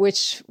you.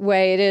 Which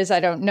way it is, I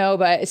don't know,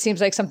 but it seems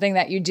like something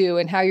that you do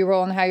and how you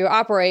roll and how you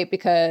operate,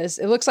 because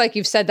it looks like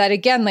you've said that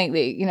again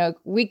lately. You know,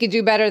 we could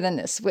do better than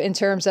this in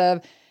terms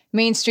of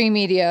mainstream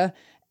media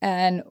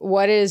and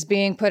what is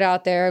being put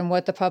out there and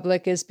what the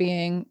public is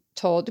being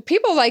told.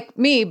 People like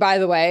me, by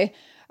the way,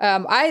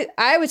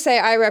 I would say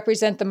I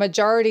represent the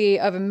majority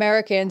of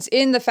Americans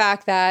in the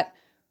fact that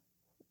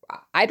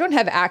I don't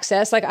have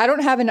access. Like, I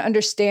don't have an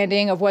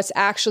understanding of what's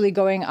actually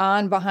going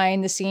on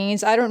behind the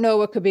scenes. I don't know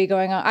what could be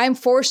going on. I'm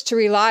forced to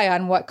rely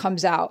on what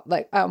comes out,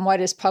 like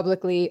what is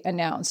publicly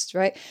announced,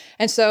 right?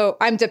 And so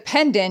I'm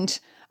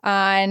dependent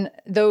on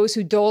those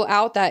who dole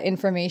out that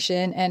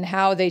information and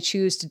how they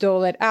choose to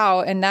dole it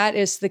out. And that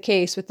is the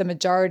case with the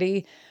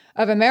majority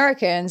of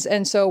Americans.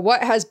 And so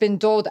what has been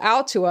doled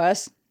out to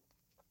us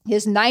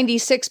is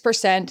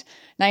 96%,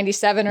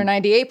 97 or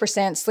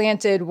 98%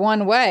 slanted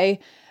one way,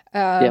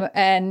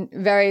 and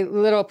very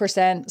little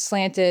percent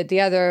slanted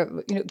the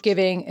other,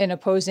 giving an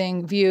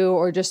opposing view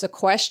or just a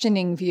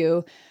questioning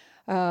view.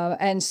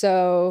 And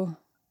so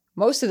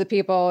most of the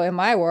people in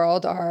my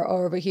world are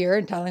over here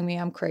and telling me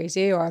I'm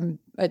crazy, or I'm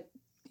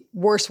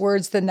worse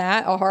words than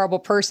that, a horrible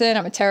person,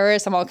 I'm a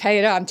terrorist, I'm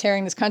Al-Qaeda, I'm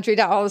tearing this country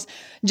down, all this,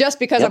 just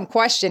because I'm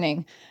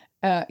questioning,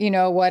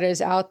 what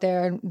is out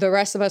there. And the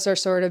rest of us are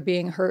sort of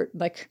being hurt,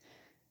 like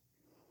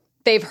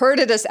they've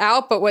herded us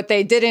out, but what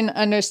they didn't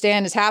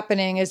understand is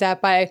happening is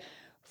that by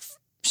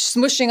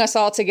smushing us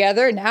all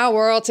together, now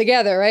we're all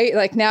together, right?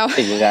 Like now.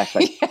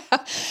 Exactly.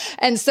 Yeah.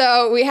 And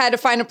so we had to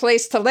find a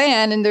place to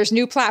land, and there's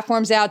new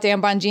platforms out.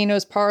 Dan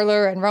Bongino's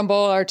Parler and Rumble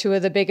are 2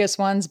 of the biggest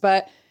ones,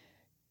 but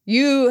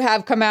you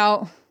have come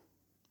out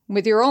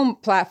with your own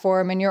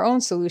platform and your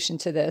own solution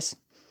to this.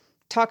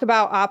 Talk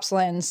about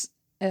OpsLens,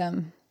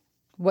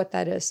 what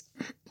that is.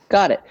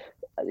 Got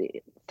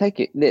it. Thank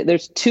you.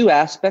 There's 2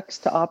 aspects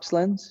to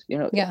OpsLens.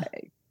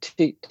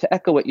 To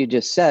echo what you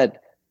just said,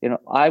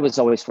 I was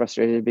always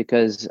frustrated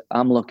because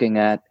I'm looking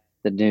at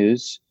the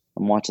news,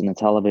 I'm watching the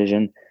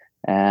television,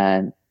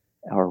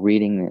 or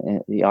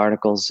reading the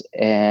articles,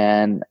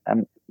 and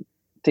I'm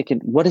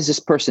thinking, what has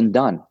this person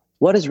done?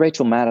 What has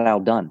Rachel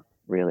Maddow done,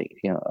 really?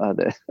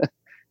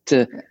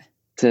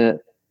 To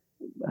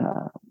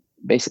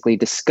basically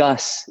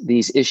discuss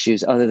these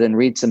issues other than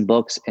read some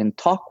books and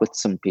talk with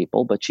some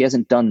people, but she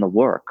hasn't done the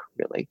work,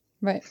 really.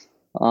 Right.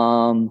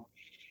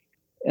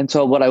 And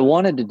so what I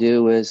wanted to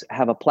do is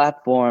have a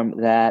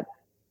platform that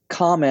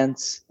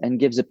comments and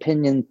gives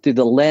opinion through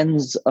the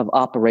lens of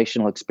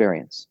operational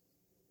experience.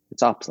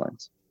 It's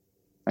OpsLens,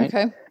 right?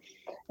 Okay.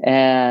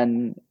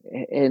 And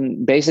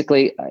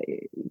basically,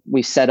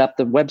 we set up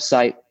the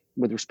website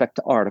with respect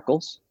to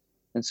articles.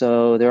 And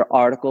so there are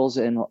articles,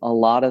 and a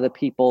lot of the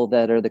people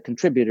that are the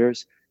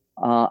contributors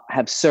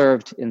have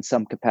served in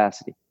some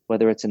capacity,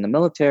 whether it's in the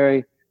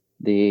military,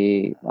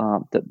 the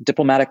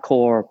diplomatic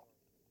corps,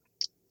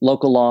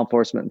 local law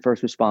enforcement and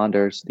first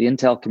responders, the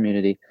intel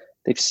community.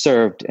 They've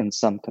served in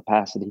some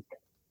capacity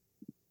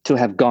to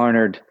have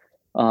garnered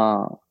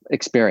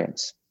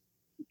experience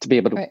to be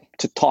able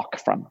to talk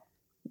from.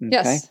 Okay?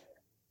 Yes.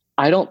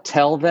 I don't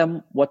tell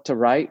them what to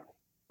write.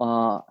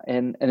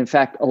 And in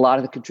fact, a lot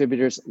of the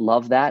contributors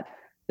love that.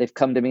 They've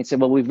come to me and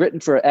said, well, we've written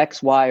for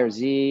X, Y, or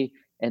Z,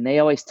 and they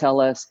always tell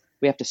us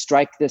we have to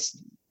strike this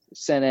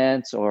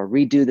sentence or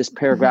redo this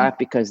paragraph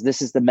because this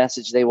is the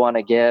message they want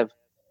to give.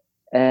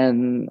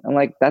 And I'm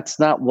like, that's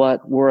not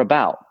what we're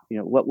about.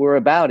 What we're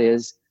about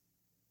is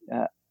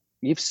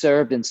you've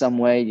served in some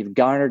way, you've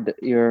garnered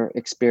your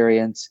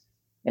experience,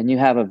 and you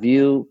have a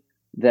view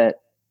that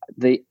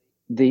the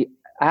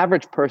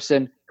average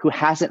person who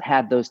hasn't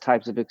had those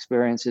types of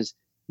experiences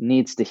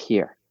needs to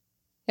hear.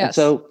 Yes. And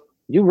so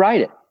you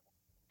write it.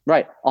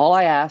 Right. All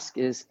I ask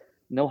is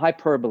no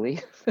hyperbole,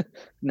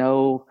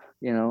 no,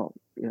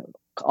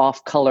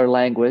 off color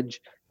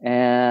language.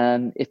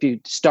 And if you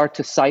start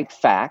to cite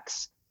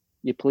facts,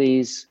 you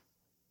please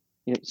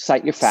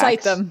cite your facts.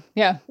 Cite them.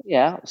 Yeah.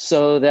 Yeah.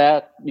 So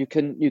that you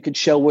can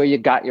show where you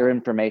got your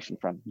information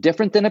from.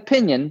 Different than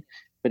opinion.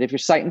 But if you're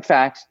citing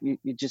facts, you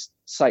just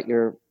cite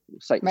your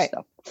right.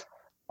 stuff.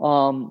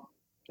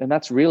 And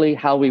that's really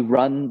how we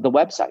run the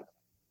website,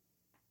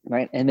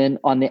 right? And then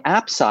on the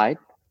app side,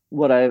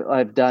 what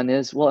I've done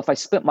is, well, if I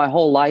spent my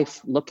whole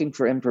life looking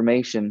for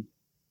information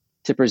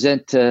to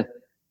present to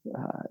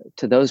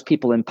those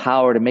people in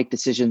power to make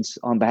decisions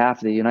on behalf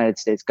of the United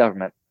States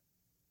government,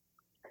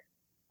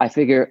 I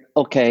figure,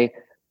 okay,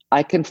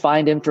 I can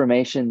find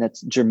information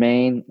that's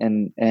germane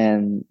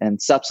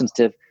and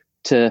substantive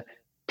to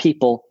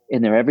people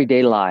in their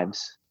everyday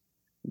lives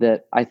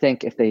that I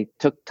think if they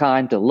took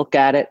time to look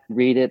at it,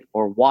 read it,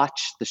 or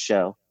watch the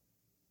show,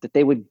 that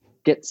they would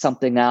get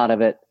something out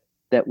of it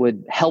that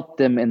would help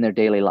them in their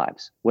daily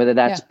lives, whether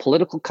that's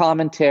political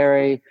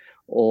commentary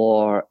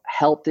or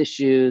health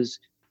issues,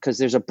 because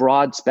there's a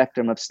broad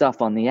spectrum of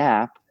stuff on the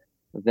app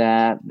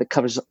that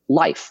covers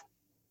life,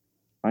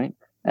 right?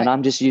 And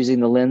I'm just using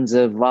the lens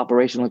of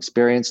operational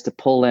experience to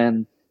pull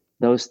in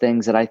those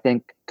things that I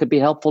think could be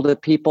helpful to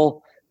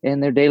people in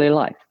their daily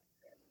life.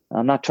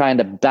 I'm not trying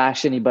to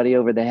bash anybody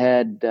over the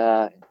head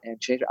and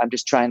change it. I'm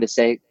just trying to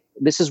say,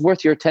 this is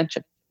worth your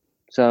attention.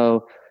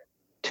 So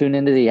tune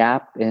into the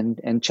app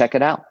and check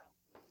it out.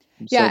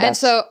 Yeah.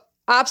 So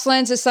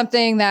OpsLens is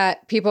something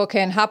that people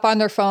can hop on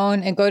their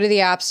phone and go to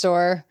the App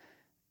Store.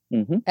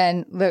 Mm-hmm.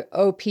 And the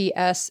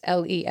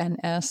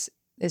OPSLENS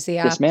is the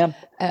app. Yes, ma'am.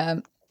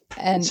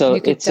 And so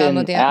you can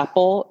download the app.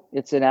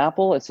 It's in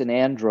Apple, it's in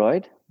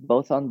Android,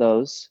 both on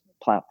those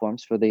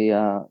platforms for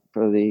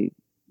the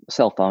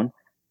cell phone.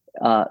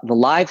 The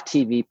live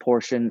TV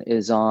portion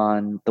is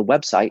on the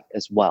website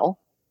as well,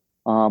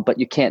 but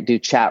you can't do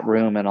chat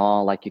room and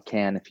all like you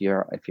can if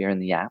you're in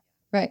the app.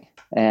 Right.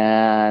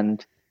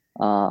 And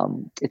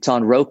it's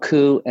on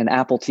Roku and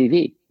Apple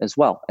TV as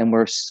well. And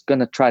we're going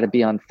to try to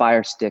be on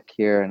Fire Stick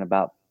here in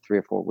about 3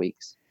 or 4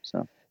 weeks.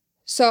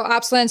 So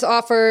OpsLens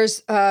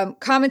offers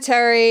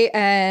commentary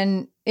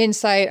and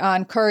insight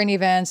on current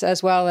events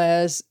as well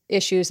as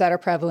issues that are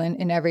prevalent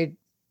in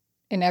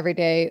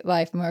everyday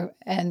life.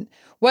 And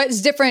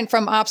what's different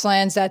from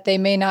OpsLens that they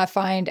may not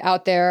find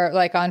out there,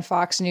 like on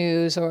Fox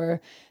News or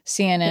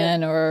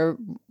CNN or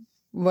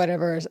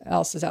whatever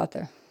else is out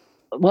there?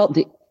 Well,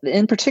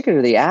 in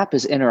particular, the app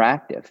is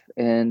interactive,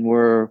 and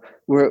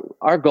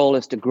our goal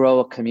is to grow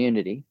a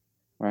community,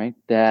 right,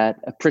 that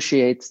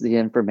appreciates the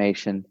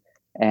information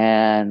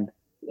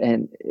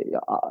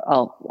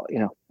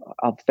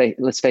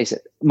let's face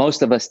it,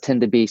 most of us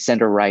tend to be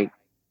center right,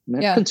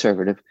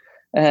 conservative.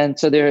 And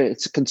so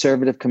it's a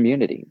conservative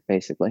community,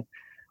 basically.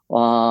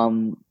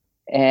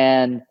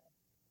 And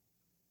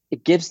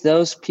it gives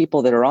those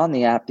people that are on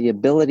the app the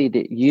ability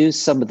to use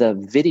some of the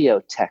video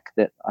tech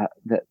that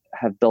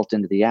have built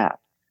into the app.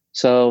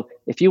 So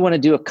if you want to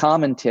do a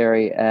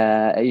commentary,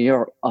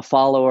 you're a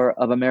follower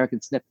of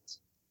American Snippets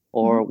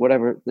or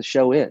whatever the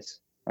show is,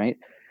 right?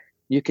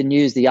 You can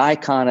use the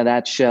icon of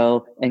that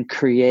show and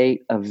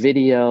create a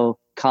video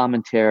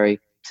commentary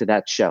to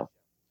that show.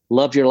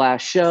 Loved your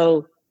last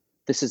show.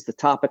 This is the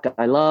topic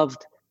I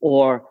loved,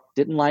 or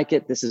didn't like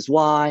it. This is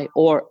why.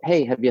 Or,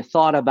 hey, have you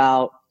thought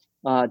about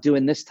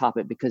doing this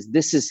topic because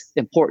this is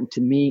important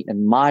to me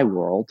and my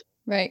world.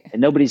 Right.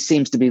 And nobody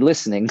seems to be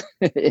listening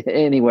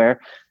anywhere.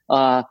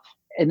 And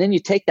then you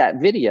take that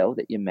video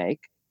that you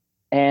make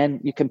and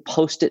you can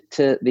post it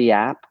to the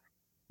app.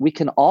 We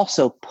can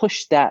also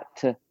push that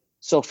to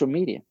social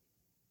media.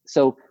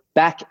 So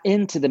back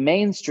into the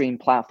mainstream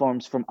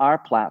platforms from our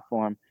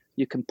platform,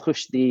 you can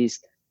push these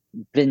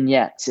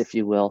vignettes, if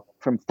you will,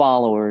 from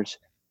followers,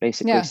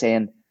 basically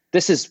saying,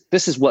 this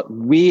is what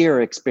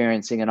we're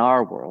experiencing in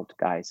our world,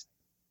 guys.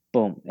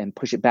 Boom, and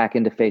push it back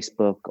into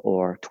Facebook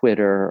or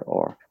Twitter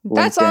or LinkedIn.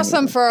 That's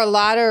awesome for a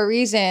lot of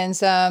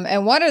reasons.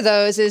 And one of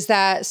those is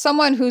that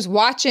someone who's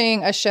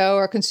watching a show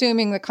or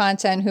consuming the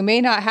content who may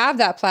not have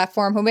that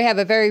platform, who may have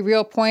a very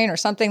real point or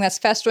something that's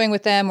festering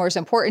with them or is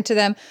important to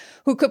them,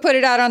 who could put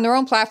it out on their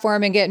own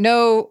platform and get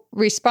no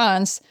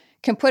response,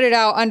 can put it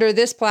out under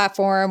this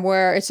platform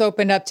where it's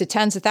opened up to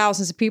tens of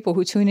thousands of people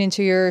who tune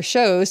into your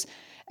shows.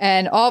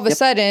 And all of a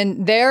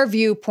sudden, their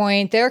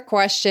viewpoint, their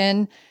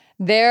question,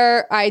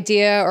 their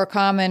idea or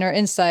comment or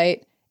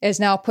insight is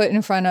now put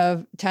in front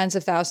of tens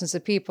of thousands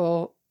of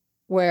people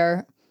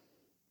so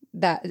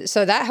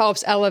that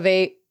helps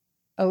elevate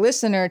a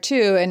listener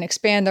too and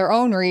expand their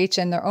own reach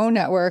and their own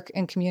network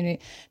and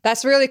community.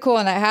 That's really cool.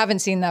 And I haven't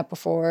seen that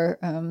before.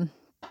 And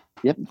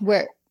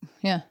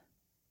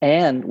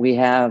we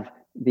have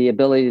the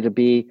ability to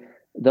be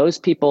those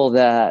people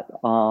that,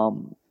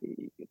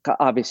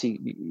 obviously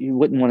you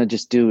wouldn't want to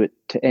just do it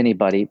to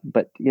anybody,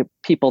 but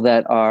people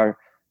that are,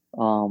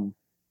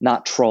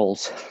 not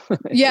trolls.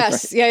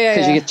 Yes. Right?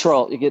 Because you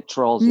get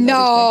trolls.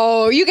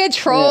 No, you get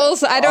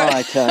trolls. I don't.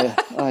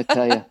 I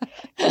tell you.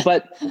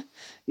 But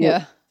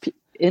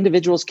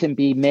individuals can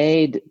be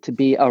made to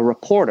be a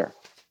reporter.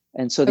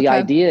 And so the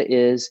idea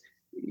is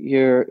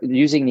you're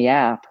using the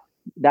app,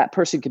 that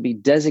person could be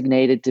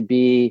designated to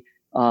be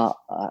a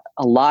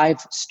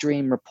live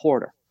stream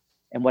reporter.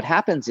 And what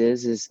happens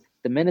is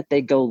the minute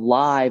they go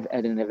live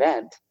at an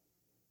event,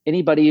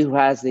 anybody who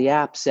has the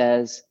app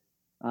says,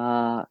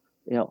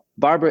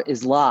 Barbara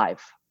is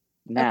live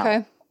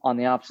now on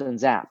the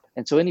Options app.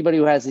 And so anybody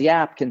who has the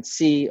app can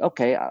see,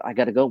 okay, I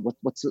got to go.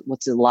 What's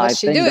the live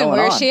thing going on?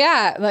 Where's she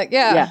at?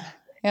 Yeah.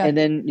 And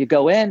then you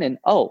go in and,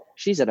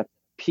 she's at a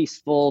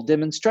peaceful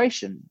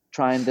demonstration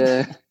trying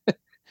to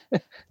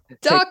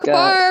Duck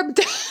Barb.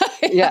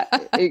 Yeah,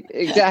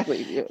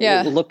 exactly.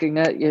 Yeah. Looking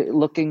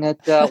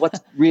at what's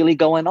really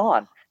going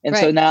on. And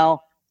so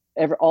now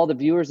all the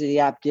viewers of the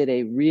app get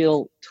a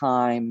real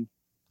time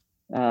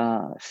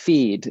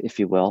feed, if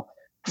you will,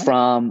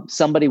 from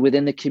somebody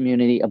within the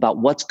community about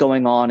what's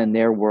going on in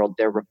their world.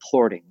 They're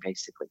reporting,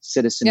 basically,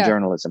 citizen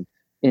journalism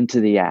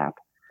into the app.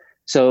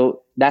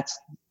 So that's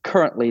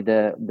currently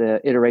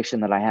the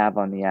iteration that I have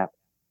on the app.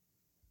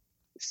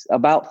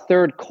 About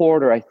third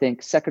quarter, I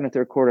think, second or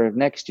third quarter of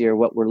next year,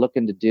 what we're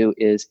looking to do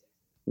is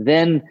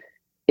then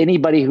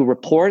anybody who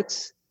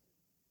reports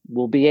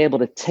will be able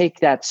to take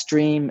that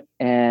stream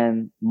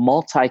and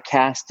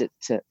multicast it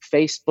to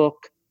Facebook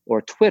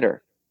or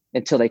Twitter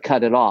until they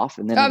cut it off.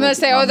 And then I'm going to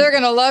say, they're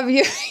going to love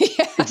you.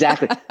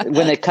 Exactly.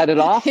 When they cut it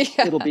off,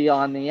 it'll be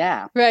on the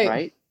app,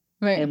 right?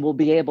 And we'll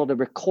be able to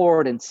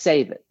record and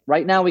save it.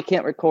 Right now, we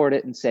can't record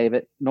it and save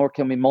it, nor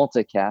can we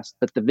multicast.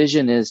 But the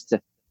vision is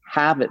to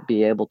have it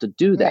be able to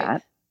do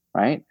that,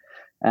 right?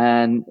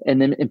 And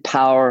then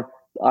empower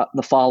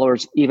the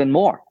followers even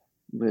more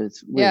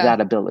with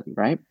that ability,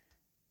 right?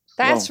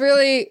 That's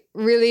really,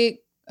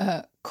 really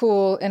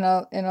cool in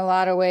a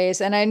lot of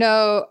ways. And I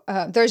know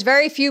there's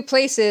very few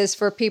places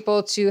for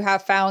people to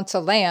have found to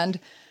land.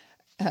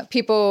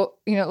 People,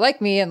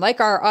 like me and like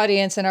our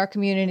audience and our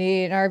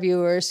community and our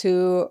viewers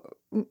who,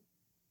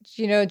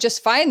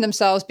 just find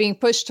themselves being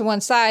pushed to one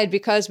side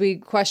because we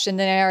question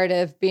the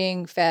narrative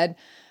being fed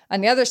on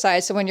the other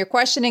side. So when you're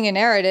questioning a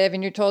narrative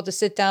and you're told to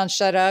sit down,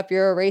 shut up,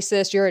 you're a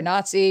racist, you're a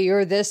Nazi,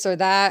 you're this or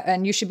that,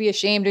 and you should be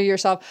ashamed of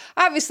yourself.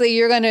 Obviously,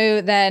 you're going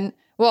to then,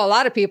 a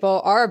lot of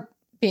people are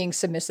being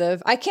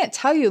submissive. I can't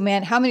tell you,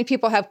 man, how many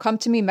people have come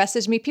to me,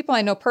 messaged me, people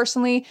I know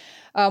personally,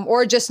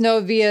 or just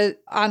know via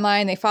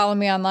online. They follow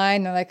me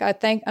online. They're like,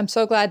 I'm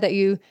so glad that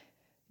you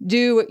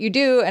do what you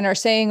do and are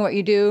saying what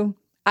you do.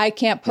 I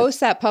can't post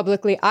that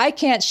publicly. I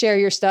can't share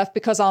your stuff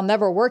because I'll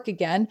never work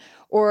again,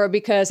 or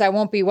because I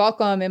won't be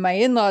welcome in my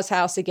in-laws'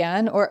 house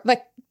again, or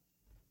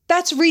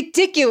that's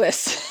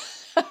ridiculous.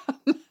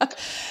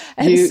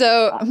 You're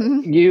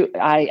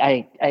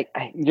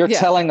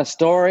telling a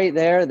story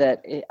there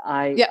that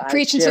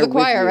preaching to the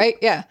choir, right?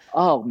 Yeah.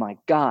 Oh my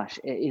gosh.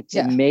 It's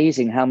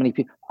amazing how many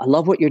people, I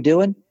love what you're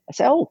doing. I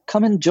say,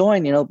 come and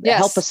join,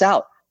 help us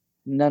out.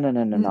 No. I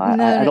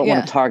don't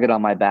want a target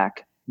on my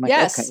back. I'm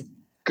like, okay.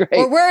 Great.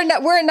 Or we're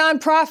a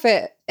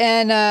nonprofit,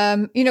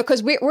 and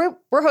because we're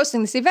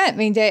hosting this event,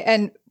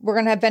 and we're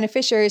going to have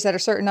beneficiaries that are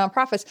certain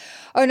nonprofits.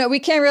 Oh no, we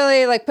can't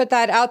really put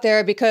that out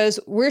there because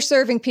we're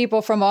serving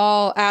people from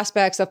all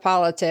aspects of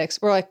politics.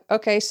 We're like,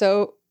 okay,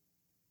 so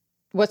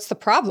what's the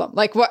problem?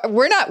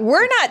 We're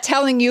not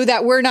telling you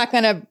that we're not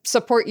going to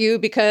support you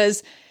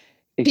because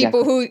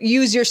people who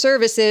use your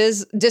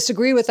services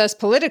disagree with us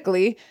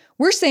politically.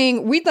 We're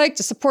saying we'd like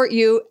to support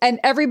you and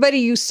everybody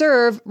you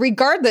serve,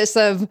 regardless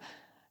of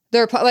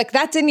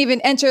that didn't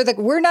even enter,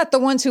 we're not the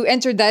ones who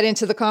entered that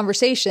into the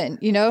conversation,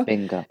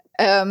 Bingo.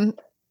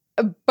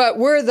 But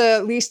we're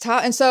the least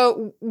taught. And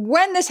so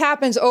when this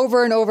happens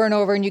over and over and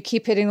over, and you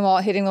keep hitting the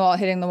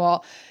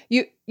wall,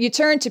 you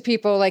turn to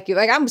people like you.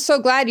 I'm so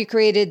glad you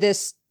created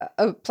this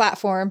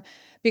platform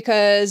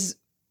because,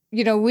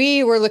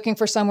 we were looking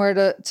for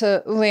somewhere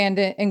to land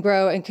and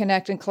grow and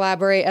connect and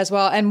collaborate as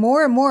well. And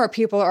more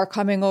people are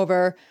coming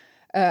over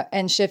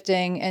and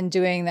shifting and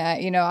doing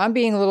that. I'm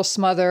being a little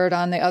smothered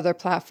on the other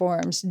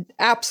platforms,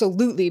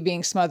 absolutely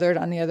being smothered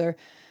on the other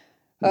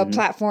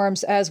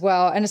platforms as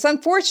well. And it's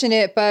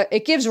unfortunate, but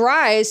it gives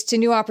rise to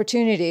new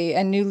opportunity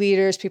and new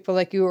leaders, people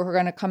like you who are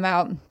going to come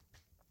out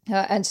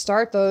and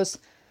start those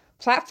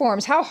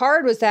platforms. How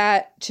hard was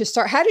that to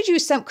start? How did you,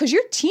 because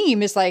your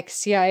team is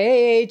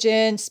CIA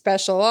agent,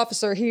 special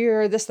officer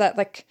here, this, that,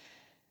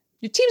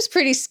 your team's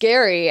pretty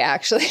scary,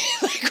 actually.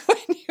 When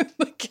you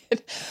look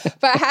at,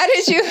 but how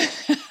did you?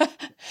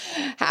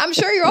 I'm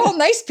sure you're all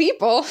nice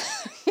people.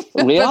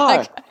 We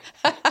are.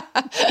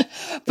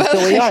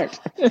 Until we aren't.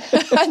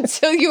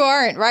 Until you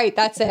aren't, right?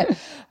 That's it.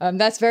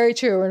 That's very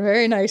true. We're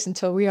very nice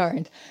until we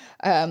aren't.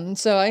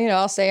 So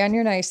I'll stay on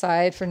your nice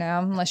side for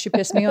now, unless you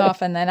piss me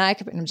off, and then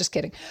I'm just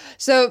kidding.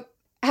 So.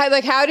 How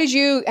did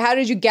you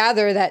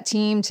gather that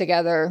team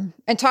together,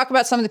 and talk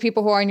about some of the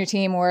people who are on your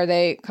team, where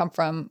they come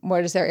from,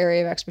 what is their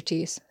area of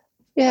expertise?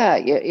 Yeah.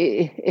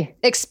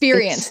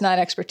 Experience, not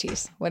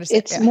expertise. What is it?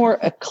 It's more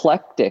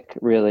eclectic,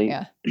 really,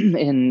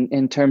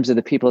 in terms of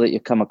the people that you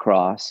come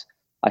across.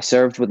 I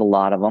served with a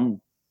lot of them.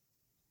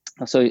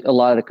 So a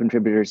lot of the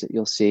contributors that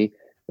you'll see,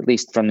 at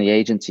least from the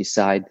agency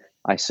side,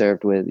 I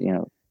served with,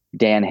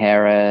 Dan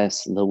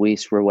Harris,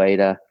 Luis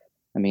Rueda.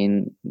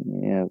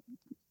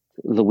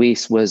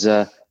 Luis was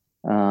a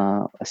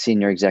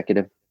senior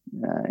executive.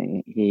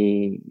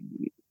 He,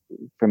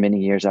 for many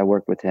years, I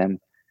worked with him.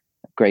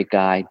 Great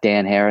guy.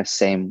 Dan Harris,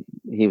 same.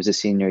 He was a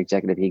senior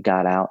executive. He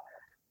got out.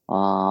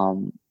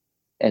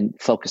 and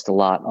focused a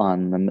lot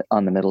on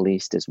the Middle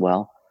East as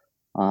well.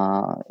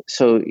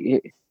 So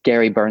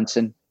Gary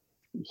Bernsen,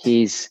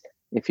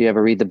 if you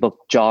ever read the book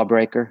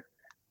Jawbreaker,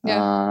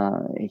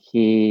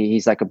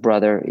 he's like a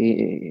brother.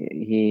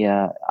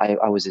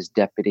 I was his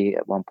deputy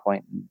at one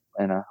point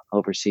in an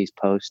overseas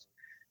post.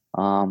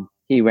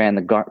 He ran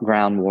the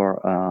ground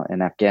war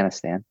in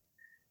Afghanistan,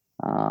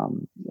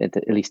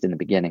 at least in the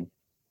beginning.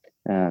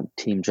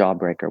 Team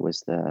Jawbreaker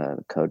was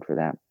the code for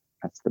that.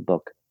 That's the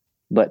book.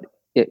 But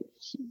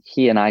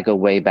he and I go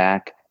way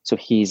back, so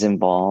he's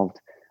involved.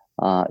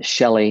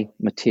 Shelley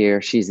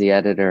Mateer, she's the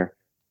editor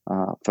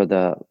for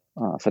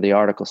the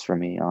articles for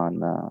me on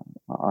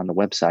the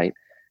website.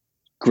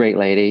 Great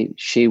lady.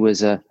 She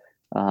was an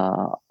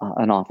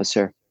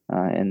officer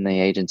in the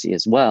agency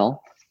as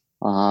well.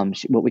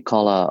 What we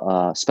call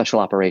a special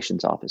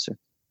operations officer.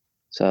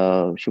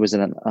 So she was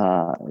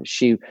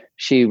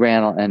she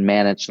ran and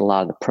managed a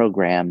lot of the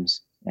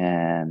programs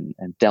and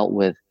dealt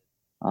with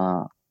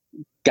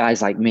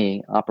guys like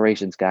me,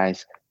 operations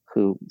guys,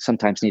 who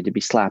sometimes need to be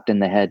slapped in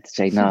the head to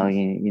say, no,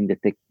 you need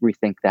to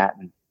rethink that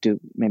and do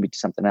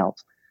something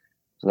else.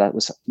 So that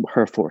was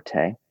her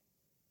forte.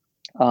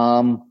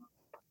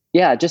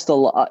 Just a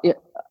lot.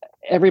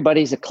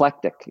 Everybody's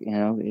eclectic,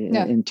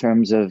 in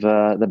terms of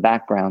the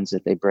backgrounds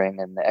that they bring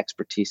and the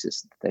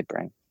expertises that they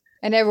bring.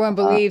 And everyone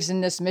believes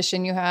in this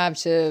mission you have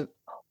to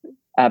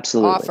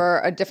absolutely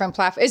offer a different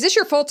platform. Is this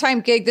your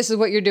full-time gig? This is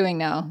what you're doing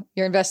now.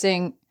 You're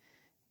investing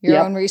your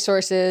own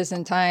resources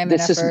and time and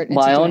effort. This is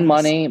my own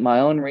money, my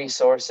own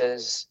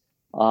resources.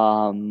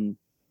 I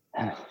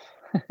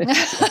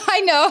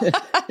know.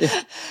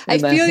 I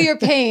feel your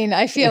pain.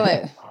 I feel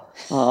it.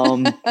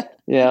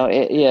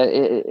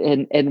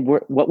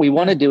 What we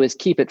want to do is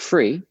keep it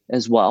free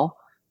as well.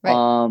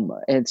 Right.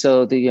 And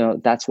so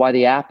that's why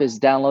the app is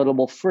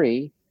downloadable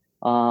free.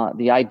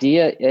 The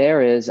idea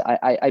there is,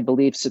 I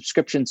believe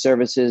subscription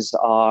services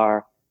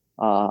are,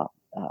 I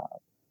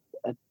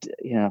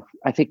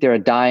think they're a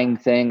dying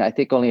thing. I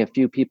think only a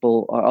few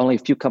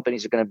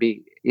companies are going to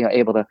be,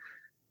 able to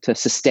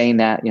sustain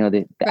that.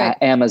 The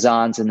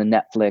Amazons and the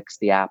Netflix,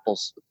 the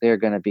Apples, they're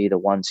going to be the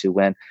ones who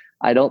win.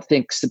 I don't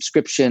think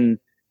subscription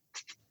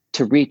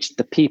to reach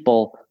the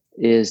people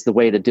is the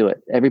way to do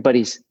it.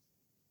 Everybody's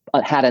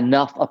had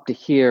enough up to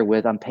here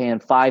with, I'm paying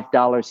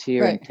 $5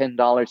 here and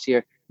 $10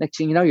 here. Next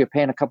thing you know, you're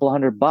paying a couple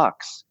 $100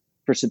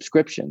 for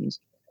subscriptions.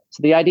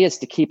 So the idea is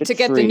to keep it free. To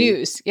get the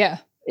news. Yeah.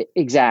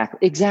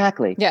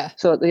 Exactly. Yeah.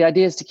 So the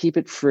idea is to keep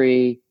it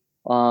free.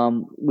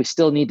 We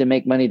still need to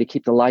make money to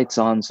keep the lights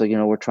on. So,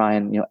 we're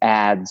trying,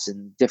 ads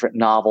and different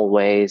novel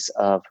ways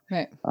of,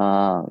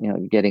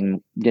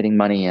 getting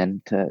money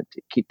in to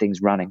keep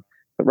things running.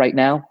 But right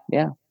now,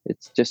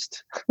 it's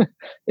just,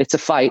 it's a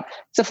fight.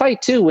 It's a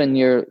fight too, when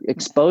your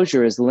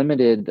exposure is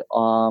limited,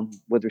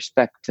 with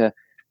respect to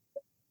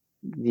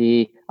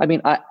we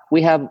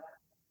have,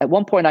 at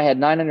one point I had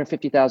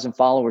 950,000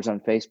 followers on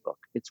Facebook.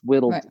 It's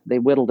whittled. Right. They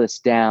whittled us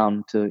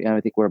down to,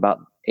 I think we're about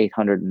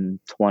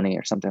 820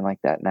 or something like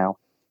that now,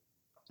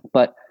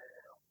 but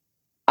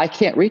I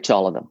can't reach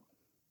all of them.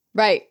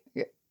 Right.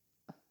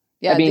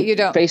 Yeah. You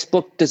don't.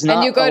 Facebook does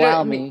not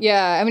allow me.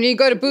 Yeah. You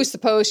go to boost the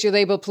post, you're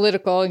labeled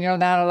political and you're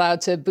not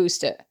allowed to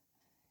boost it.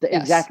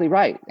 Exactly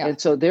right. Yeah.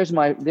 And so there's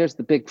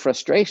the big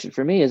frustration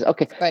for me is,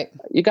 okay, right.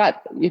 You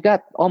got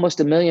almost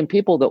 1 million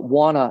people that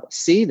want to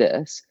see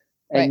this,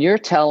 and you're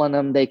telling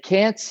them they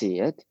can't see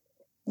it.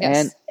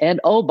 Yes. And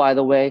oh, by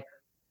the way,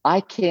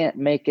 I can't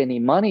make any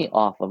money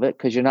off of it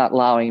because you're not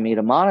allowing me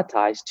to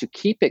monetize to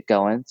keep it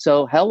going.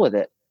 So hell with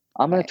it.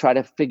 I'm going to try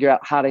to figure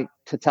out how to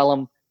tell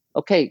them,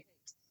 okay,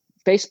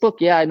 Facebook,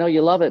 yeah, I know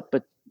you love it,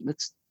 but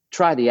let's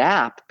try the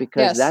app,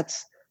 because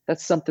that's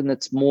something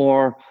that's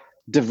more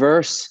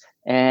diverse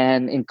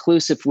and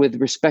inclusive with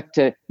respect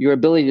to your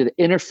ability to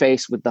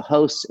interface with the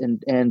hosts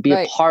and be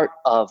a part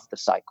of the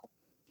cycle.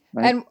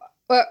 Right? And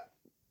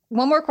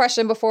one more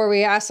question before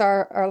we ask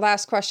our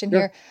last question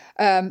here.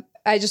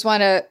 I just want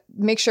to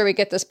make sure we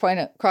get this point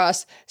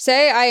across.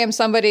 Say I am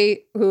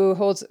somebody who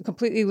holds a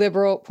completely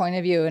liberal point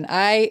of view, and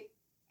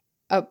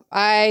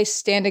I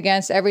stand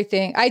against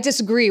everything. I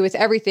disagree with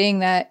everything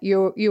that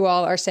you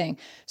all are saying.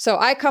 So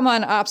I come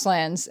on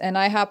Opslands and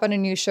I hop on a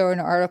news show or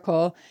an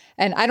article,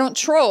 and I don't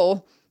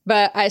troll,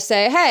 but I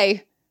say,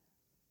 hey,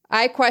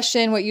 I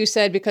question what you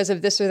said because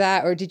of this or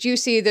that, or did you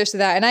see this or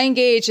that? And I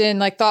engage in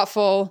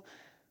thoughtful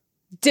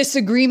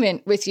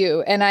disagreement with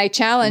you, and I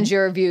challenge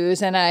your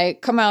views, and I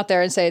come out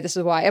there and say, this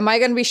is why. Am I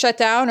going to be shut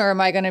down, or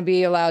am I going to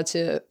be allowed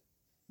to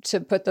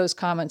put those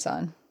comments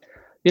on?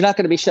 You're not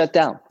going to be shut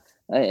down.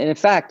 And in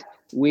fact,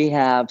 we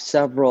have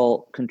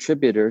several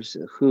contributors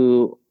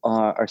who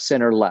are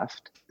center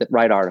left that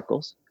write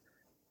articles.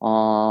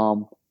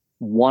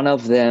 One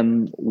of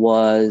them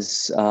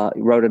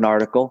wrote an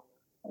article,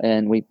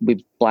 and we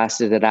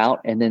blasted it out.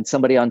 And then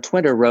somebody on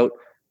Twitter wrote,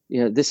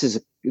 this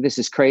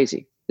is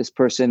crazy. This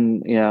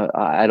person,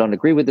 I don't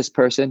agree with this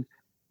person.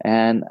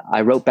 And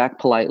I wrote back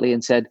politely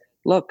and said,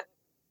 look,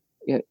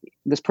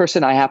 this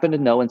person I happen to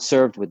know and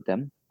served with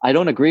them. I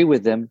don't agree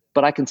with them,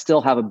 but I can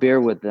still have a beer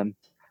with them.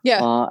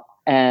 Yeah.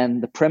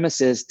 And the premise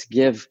is to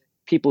give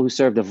people who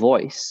served a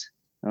voice.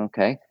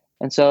 Okay.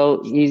 And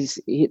so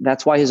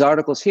that's why his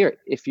article's here.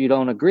 If you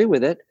don't agree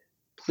with it,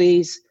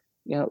 please,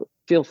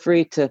 feel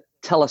free to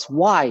tell us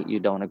why you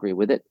don't agree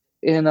with it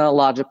in a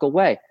logical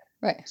way.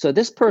 Right. So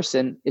this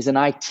person is an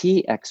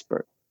IT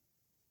expert.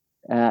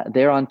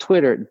 They're on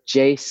Twitter,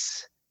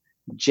 Jaice,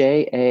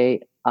 Jaice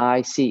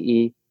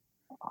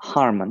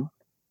Harman.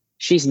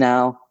 She's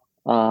now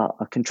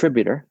a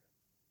contributor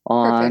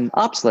on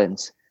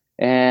OpsLens.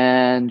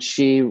 And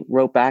she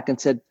wrote back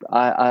and said,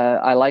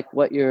 I like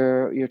what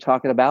you're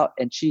talking about.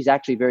 And she's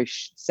actually very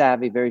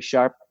savvy, very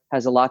sharp,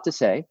 has a lot to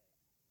say.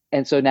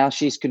 And so now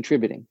she's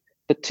contributing.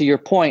 But to your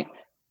point,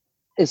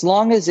 as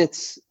long as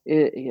it's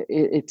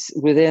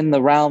within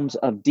the realms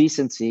of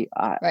decency,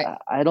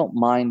 I don't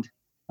mind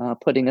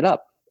putting it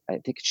up. I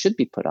think it should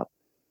be put up.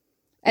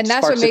 And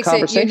that's what makes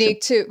it unique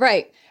too.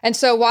 Right. And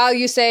so while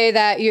you say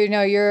that,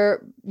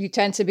 you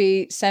tend to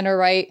be center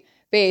right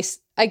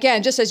based,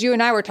 again, just as you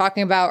and I were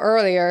talking about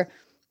earlier,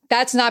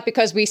 that's not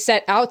because we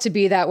set out to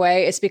be that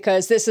way. It's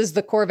because this is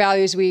the core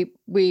values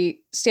we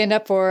stand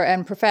up for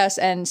and profess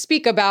and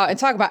speak about and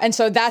talk about. And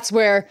so that's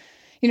where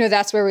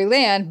we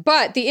land.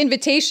 But the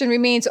invitation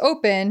remains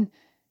open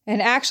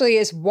and actually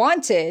is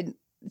wanted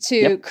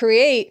to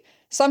create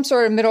some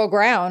sort of middle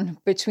ground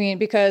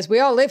because we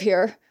all live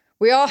here.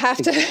 We all have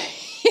to,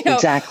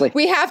 exactly.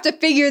 We have to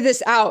figure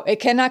this out.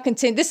 It cannot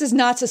continue. This is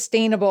not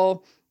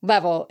sustainable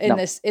level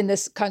in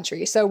this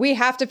country. So we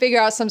have to figure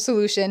out some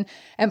solution,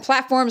 and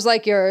platforms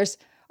like yours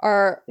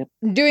are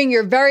doing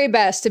your very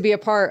best to be a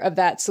part of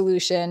that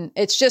solution.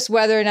 It's just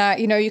whether or not,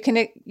 you can,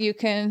 I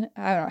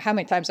don't know how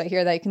many times I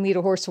hear that you can lead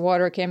a horse to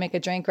water, can't make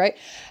it drink, right?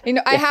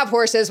 I have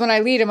horses. When I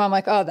lead them, I'm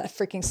like, oh, that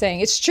freaking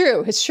saying. It's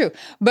true.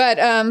 But,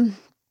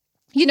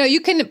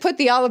 you can put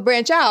the olive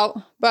branch out,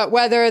 but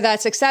whether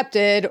that's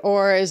accepted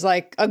or is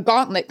like a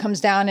gauntlet comes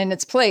down in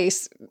its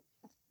place,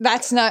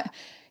 that's not,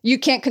 you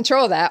can't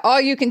control that. All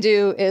you can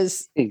do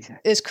is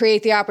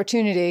create the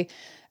opportunity.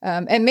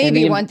 And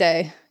maybe one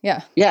day.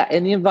 Yeah. Yeah.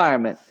 And the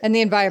environment.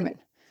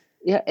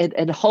 Yeah.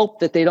 And hope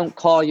that they don't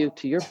call you,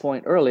 to your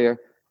point earlier,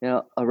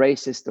 a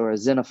racist or a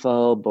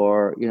xenophobe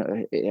or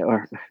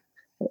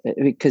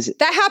because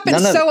that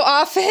happens so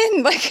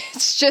often. Like,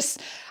 it's just,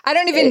 I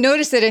don't even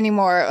notice it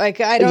anymore. Like,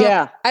 I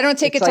don't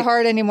take it to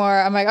heart anymore.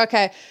 I'm like,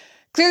 okay,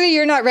 clearly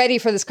you're not ready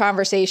for this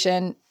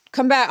conversation.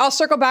 Come back. I'll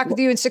circle back with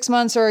you in 6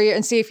 months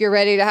and see if you're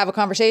ready to have a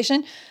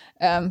conversation.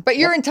 But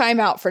you're in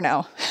timeout for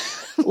now.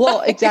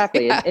 Well,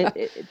 exactly. Yeah.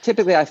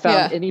 Typically I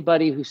found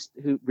anybody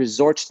who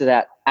resorts to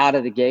that out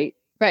of the gate,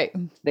 right?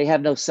 They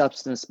have no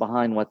substance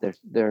behind what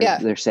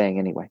they're saying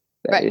anyway.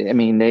 Right. I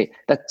mean, they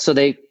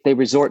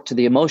resort to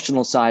the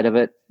emotional side of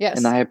it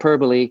and the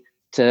hyperbole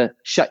to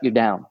shut you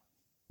down,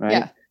 right?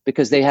 Yeah.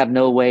 Because they have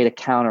no way to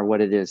counter what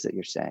it is that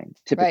you're saying.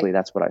 Typically,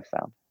 that's what I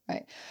found.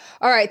 Right.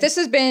 All right. This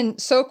has been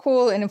so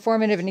cool and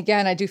informative. And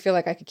again, I do feel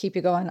like I could keep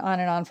you going on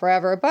and on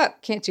forever,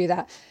 but can't do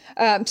that.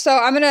 So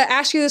I'm going to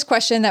ask you this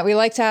question that we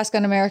like to ask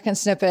on American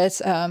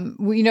Snippets.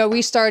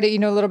 We started,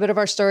 a little bit of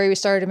our story. We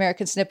started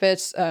American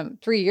Snippets 3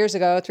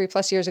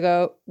 plus years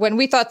ago, when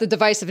we thought the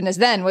divisiveness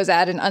then was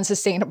at an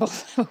unsustainable,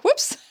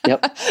 whoops.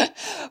 Yep.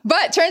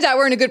 But turns out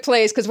we're in a good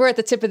place because we're at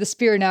the tip of the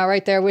spear now,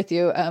 right there with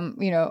you.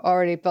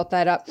 Already built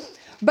that up.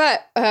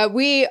 But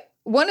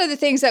one of the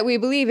things that we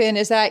believe in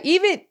is that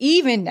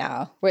even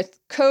now with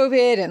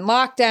COVID and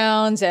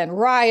lockdowns and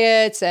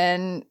riots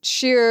and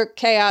sheer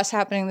chaos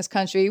happening in this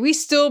country, we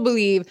still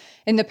believe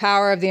in the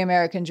power of the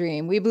American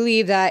dream. We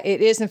believe that it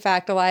is in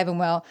fact alive and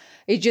well.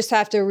 You just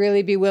have to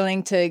really be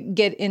willing to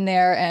get in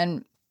there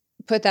and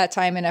put that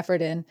time and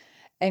effort in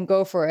and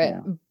go for it.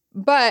 Yeah.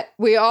 But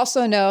we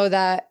also know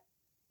that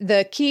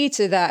the key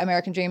to that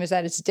American dream is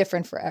that it's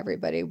different for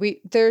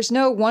everybody. There's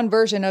no one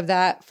version of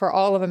that for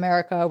all of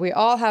America. We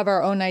all have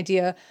our own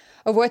idea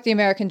of what the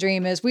American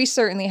dream is. We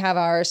certainly have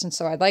ours. And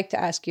so I'd like to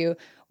ask you,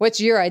 what's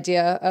your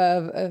idea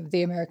of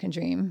the American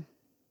dream?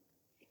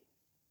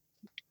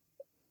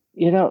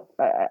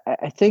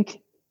 I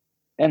think,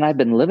 and I've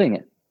been living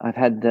it. I've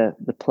had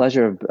the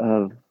pleasure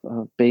of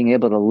being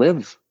able to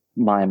live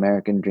my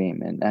American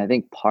dream. And I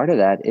think part of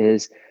that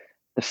is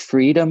the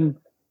freedom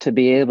to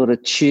be able to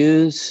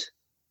choose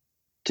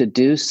to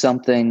do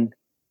something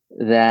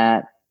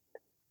that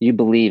you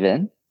believe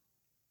in,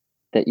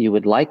 that you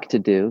would like to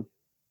do,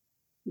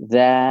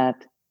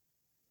 that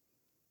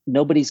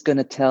nobody's going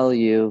to tell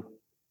you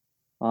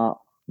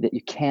that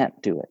you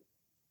can't do it,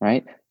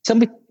 right?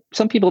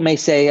 Some people may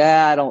say,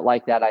 I don't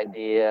like that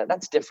idea.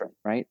 That's different,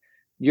 right?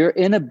 Your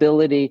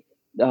inability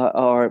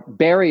or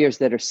barriers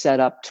that are set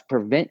up to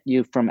prevent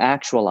you from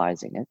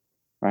actualizing it,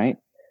 right?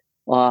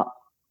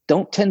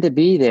 Don't tend to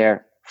be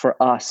there for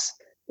us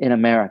in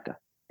America.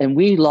 And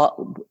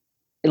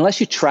unless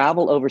you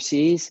travel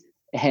overseas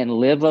and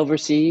live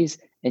overseas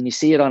and you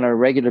see it on a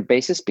regular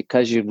basis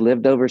because you've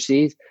lived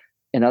overseas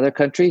in other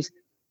countries,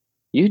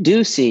 you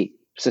do see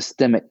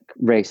systemic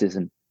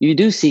racism. You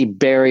do see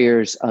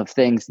barriers of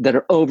things that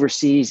are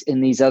overseas in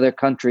these other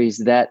countries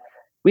that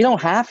we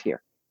don't have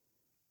here.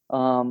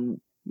 Do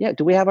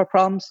we have our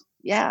problems?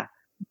 Yeah.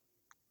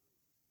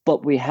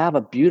 But we have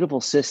a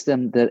beautiful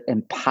system that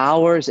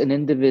empowers an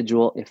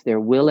individual if they're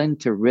willing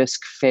to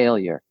risk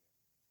failure.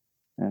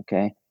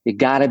 Okay. You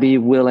got to be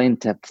willing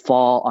to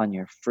fall on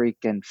your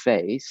freaking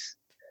face.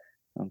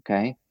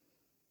 Okay.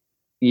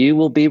 You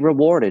will be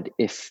rewarded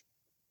if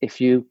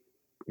you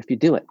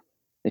do it,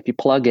 if you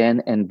plug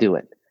in and do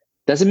it.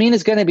 Doesn't mean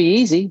it's going to be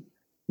easy.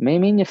 May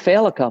mean you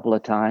fail a couple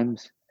of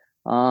times.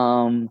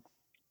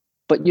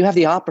 But you have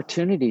the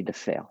opportunity to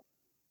fail,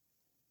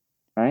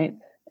 right?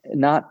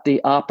 Not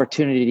the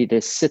opportunity to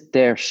sit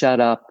there,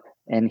 shut up,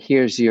 and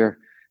here's your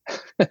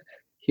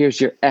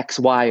X,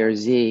 Y, or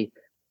Z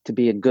to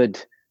be a good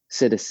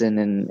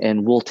citizen,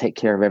 and we'll take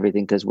care of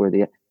everything because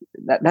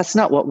that's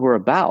not what we're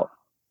about.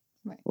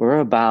 Right. We're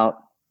about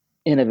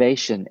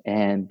innovation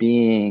and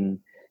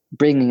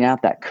bringing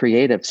out that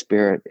creative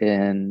spirit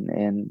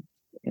and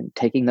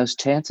taking those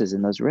chances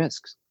and those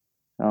risks.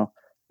 So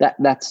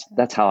that's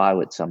how I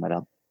would sum it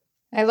up.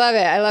 I love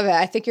it.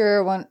 I think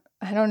you're one.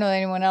 I don't know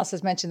anyone else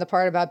has mentioned the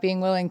part about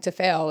being willing to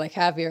fail, like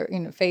have your,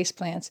 face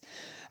plants.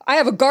 I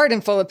have a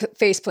garden full of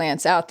face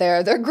plants out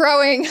there. They're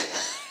growing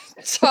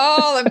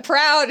tall and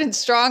proud and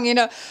strong,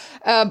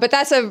 but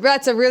that's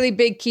a really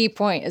big key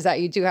point, is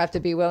that you do have to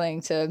be willing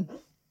to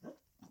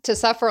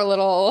suffer a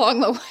little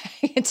along the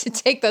way and to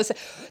take those.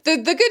 The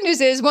good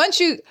news is once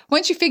you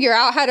figure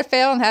out how to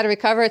fail and how to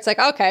recover, it's like,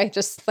 okay,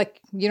 just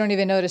like you don't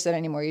even notice it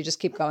anymore. You just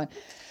keep going.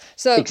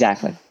 So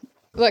exactly.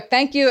 Look,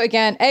 thank you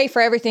again, A,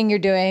 for everything you're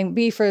doing,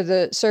 B, for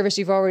the service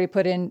you've already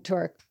put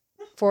into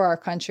for our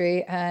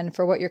country, and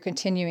for what you're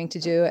continuing to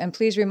do. And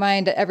please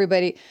remind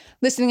everybody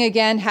listening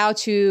again how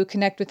to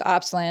connect with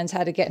OpsLens,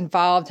 how to get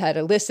involved, how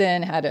to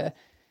listen, how to,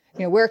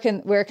 where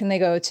can they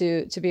go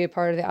to be a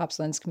part of the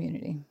OpsLens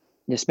community?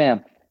 Yes,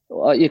 ma'am.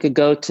 Well, you could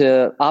go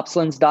to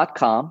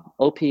opslens.com,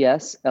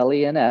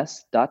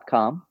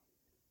 OPSLENS.com.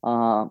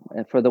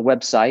 For the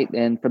website,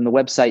 and from the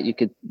website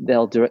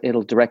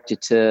it'll direct you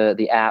to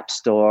the App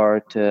Store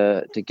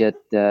to get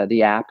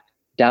the app.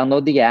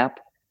 Download the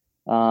app,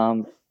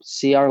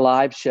 see our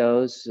live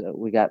shows.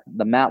 We got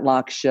the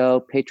Matlock Show,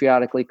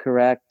 Patriotically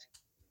Correct,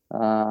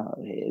 Real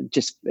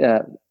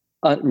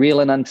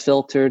and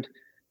Unfiltered,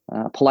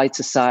 Polite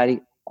Society,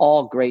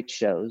 all great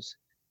shows.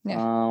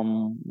 Yeah.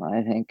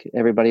 I think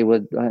everybody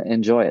would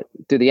enjoy it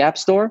through the App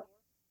Store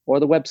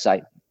or the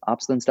website,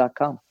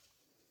 opslens.com.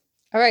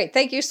 All right.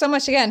 Thank you so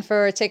much again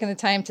for taking the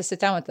time to sit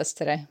down with us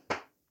today.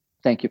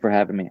 Thank you for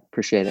having me.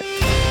 Appreciate it.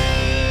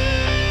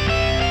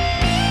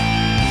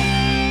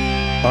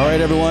 All right,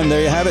 everyone.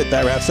 There you have it.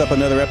 That wraps up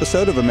another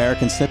episode of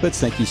American Snippets.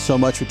 Thank you so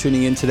much for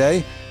tuning in today.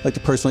 I'd like to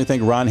personally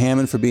thank Ron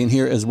Hammond for being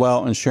here as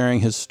well and sharing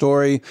his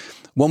story.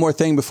 One more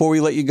thing before we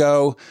let you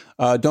go,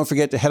 don't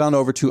forget to head on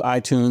over to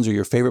iTunes or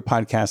your favorite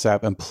podcast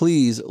app, and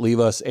please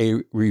leave us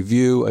a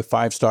review, a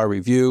 5-star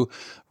review.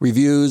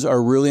 Reviews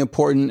are really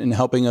important in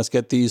helping us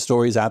get these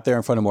stories out there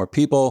in front of more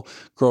people,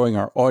 growing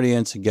our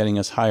audience, and getting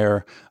us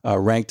higher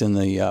ranked in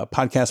the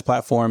podcast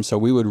platform. So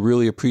we would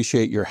really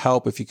appreciate your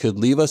help if you could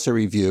leave us a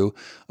review,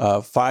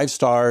 5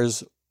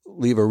 stars,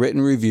 leave a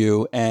written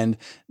review, and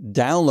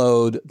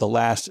download the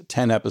last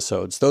 10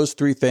 episodes. Those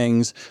 3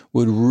 things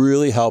would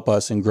really help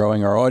us in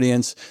growing our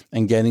audience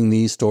and getting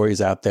these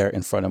stories out there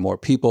in front of more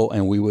people.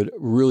 And we would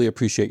really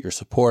appreciate your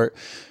support.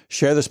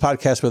 Share this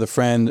podcast with a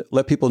friend.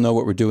 Let people know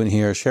what we're doing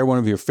here. Share one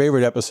of your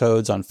favorite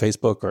episodes on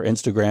Facebook or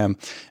Instagram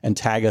and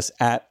tag us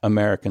at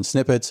American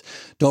Snippets.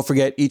 Don't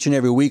forget, each and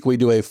every week we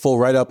do a full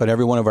write-up on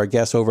every one of our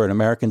guests over at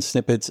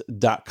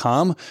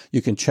americansnippets.com.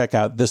 You can check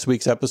out this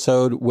week's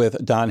episode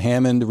with Don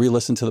Hammond,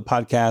 re-listen to the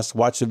podcast,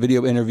 watch the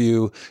video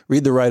interview,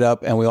 read the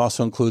write-up, and we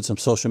also include some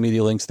social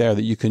media links there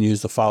that you can use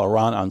to follow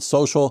Ron on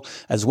social,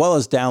 as well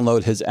as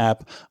download his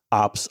app,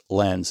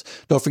 OpsLens.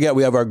 Don't forget,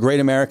 we have our Great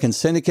American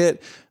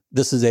Syndicate.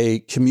 This is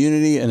a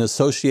community and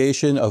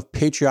association of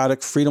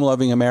patriotic,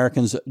 freedom-loving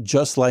Americans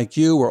just like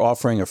you. We're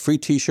offering a free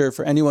t-shirt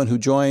for anyone who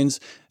joins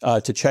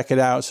to check it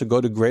out. So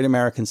go to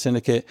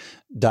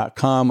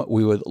greatamericansyndicate.com.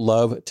 We would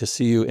love to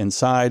see you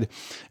inside.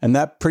 And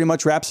that pretty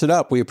much wraps it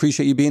up. We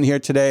appreciate you being here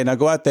today. Now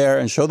go out there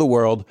and show the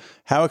world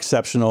how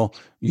exceptional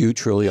you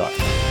truly are.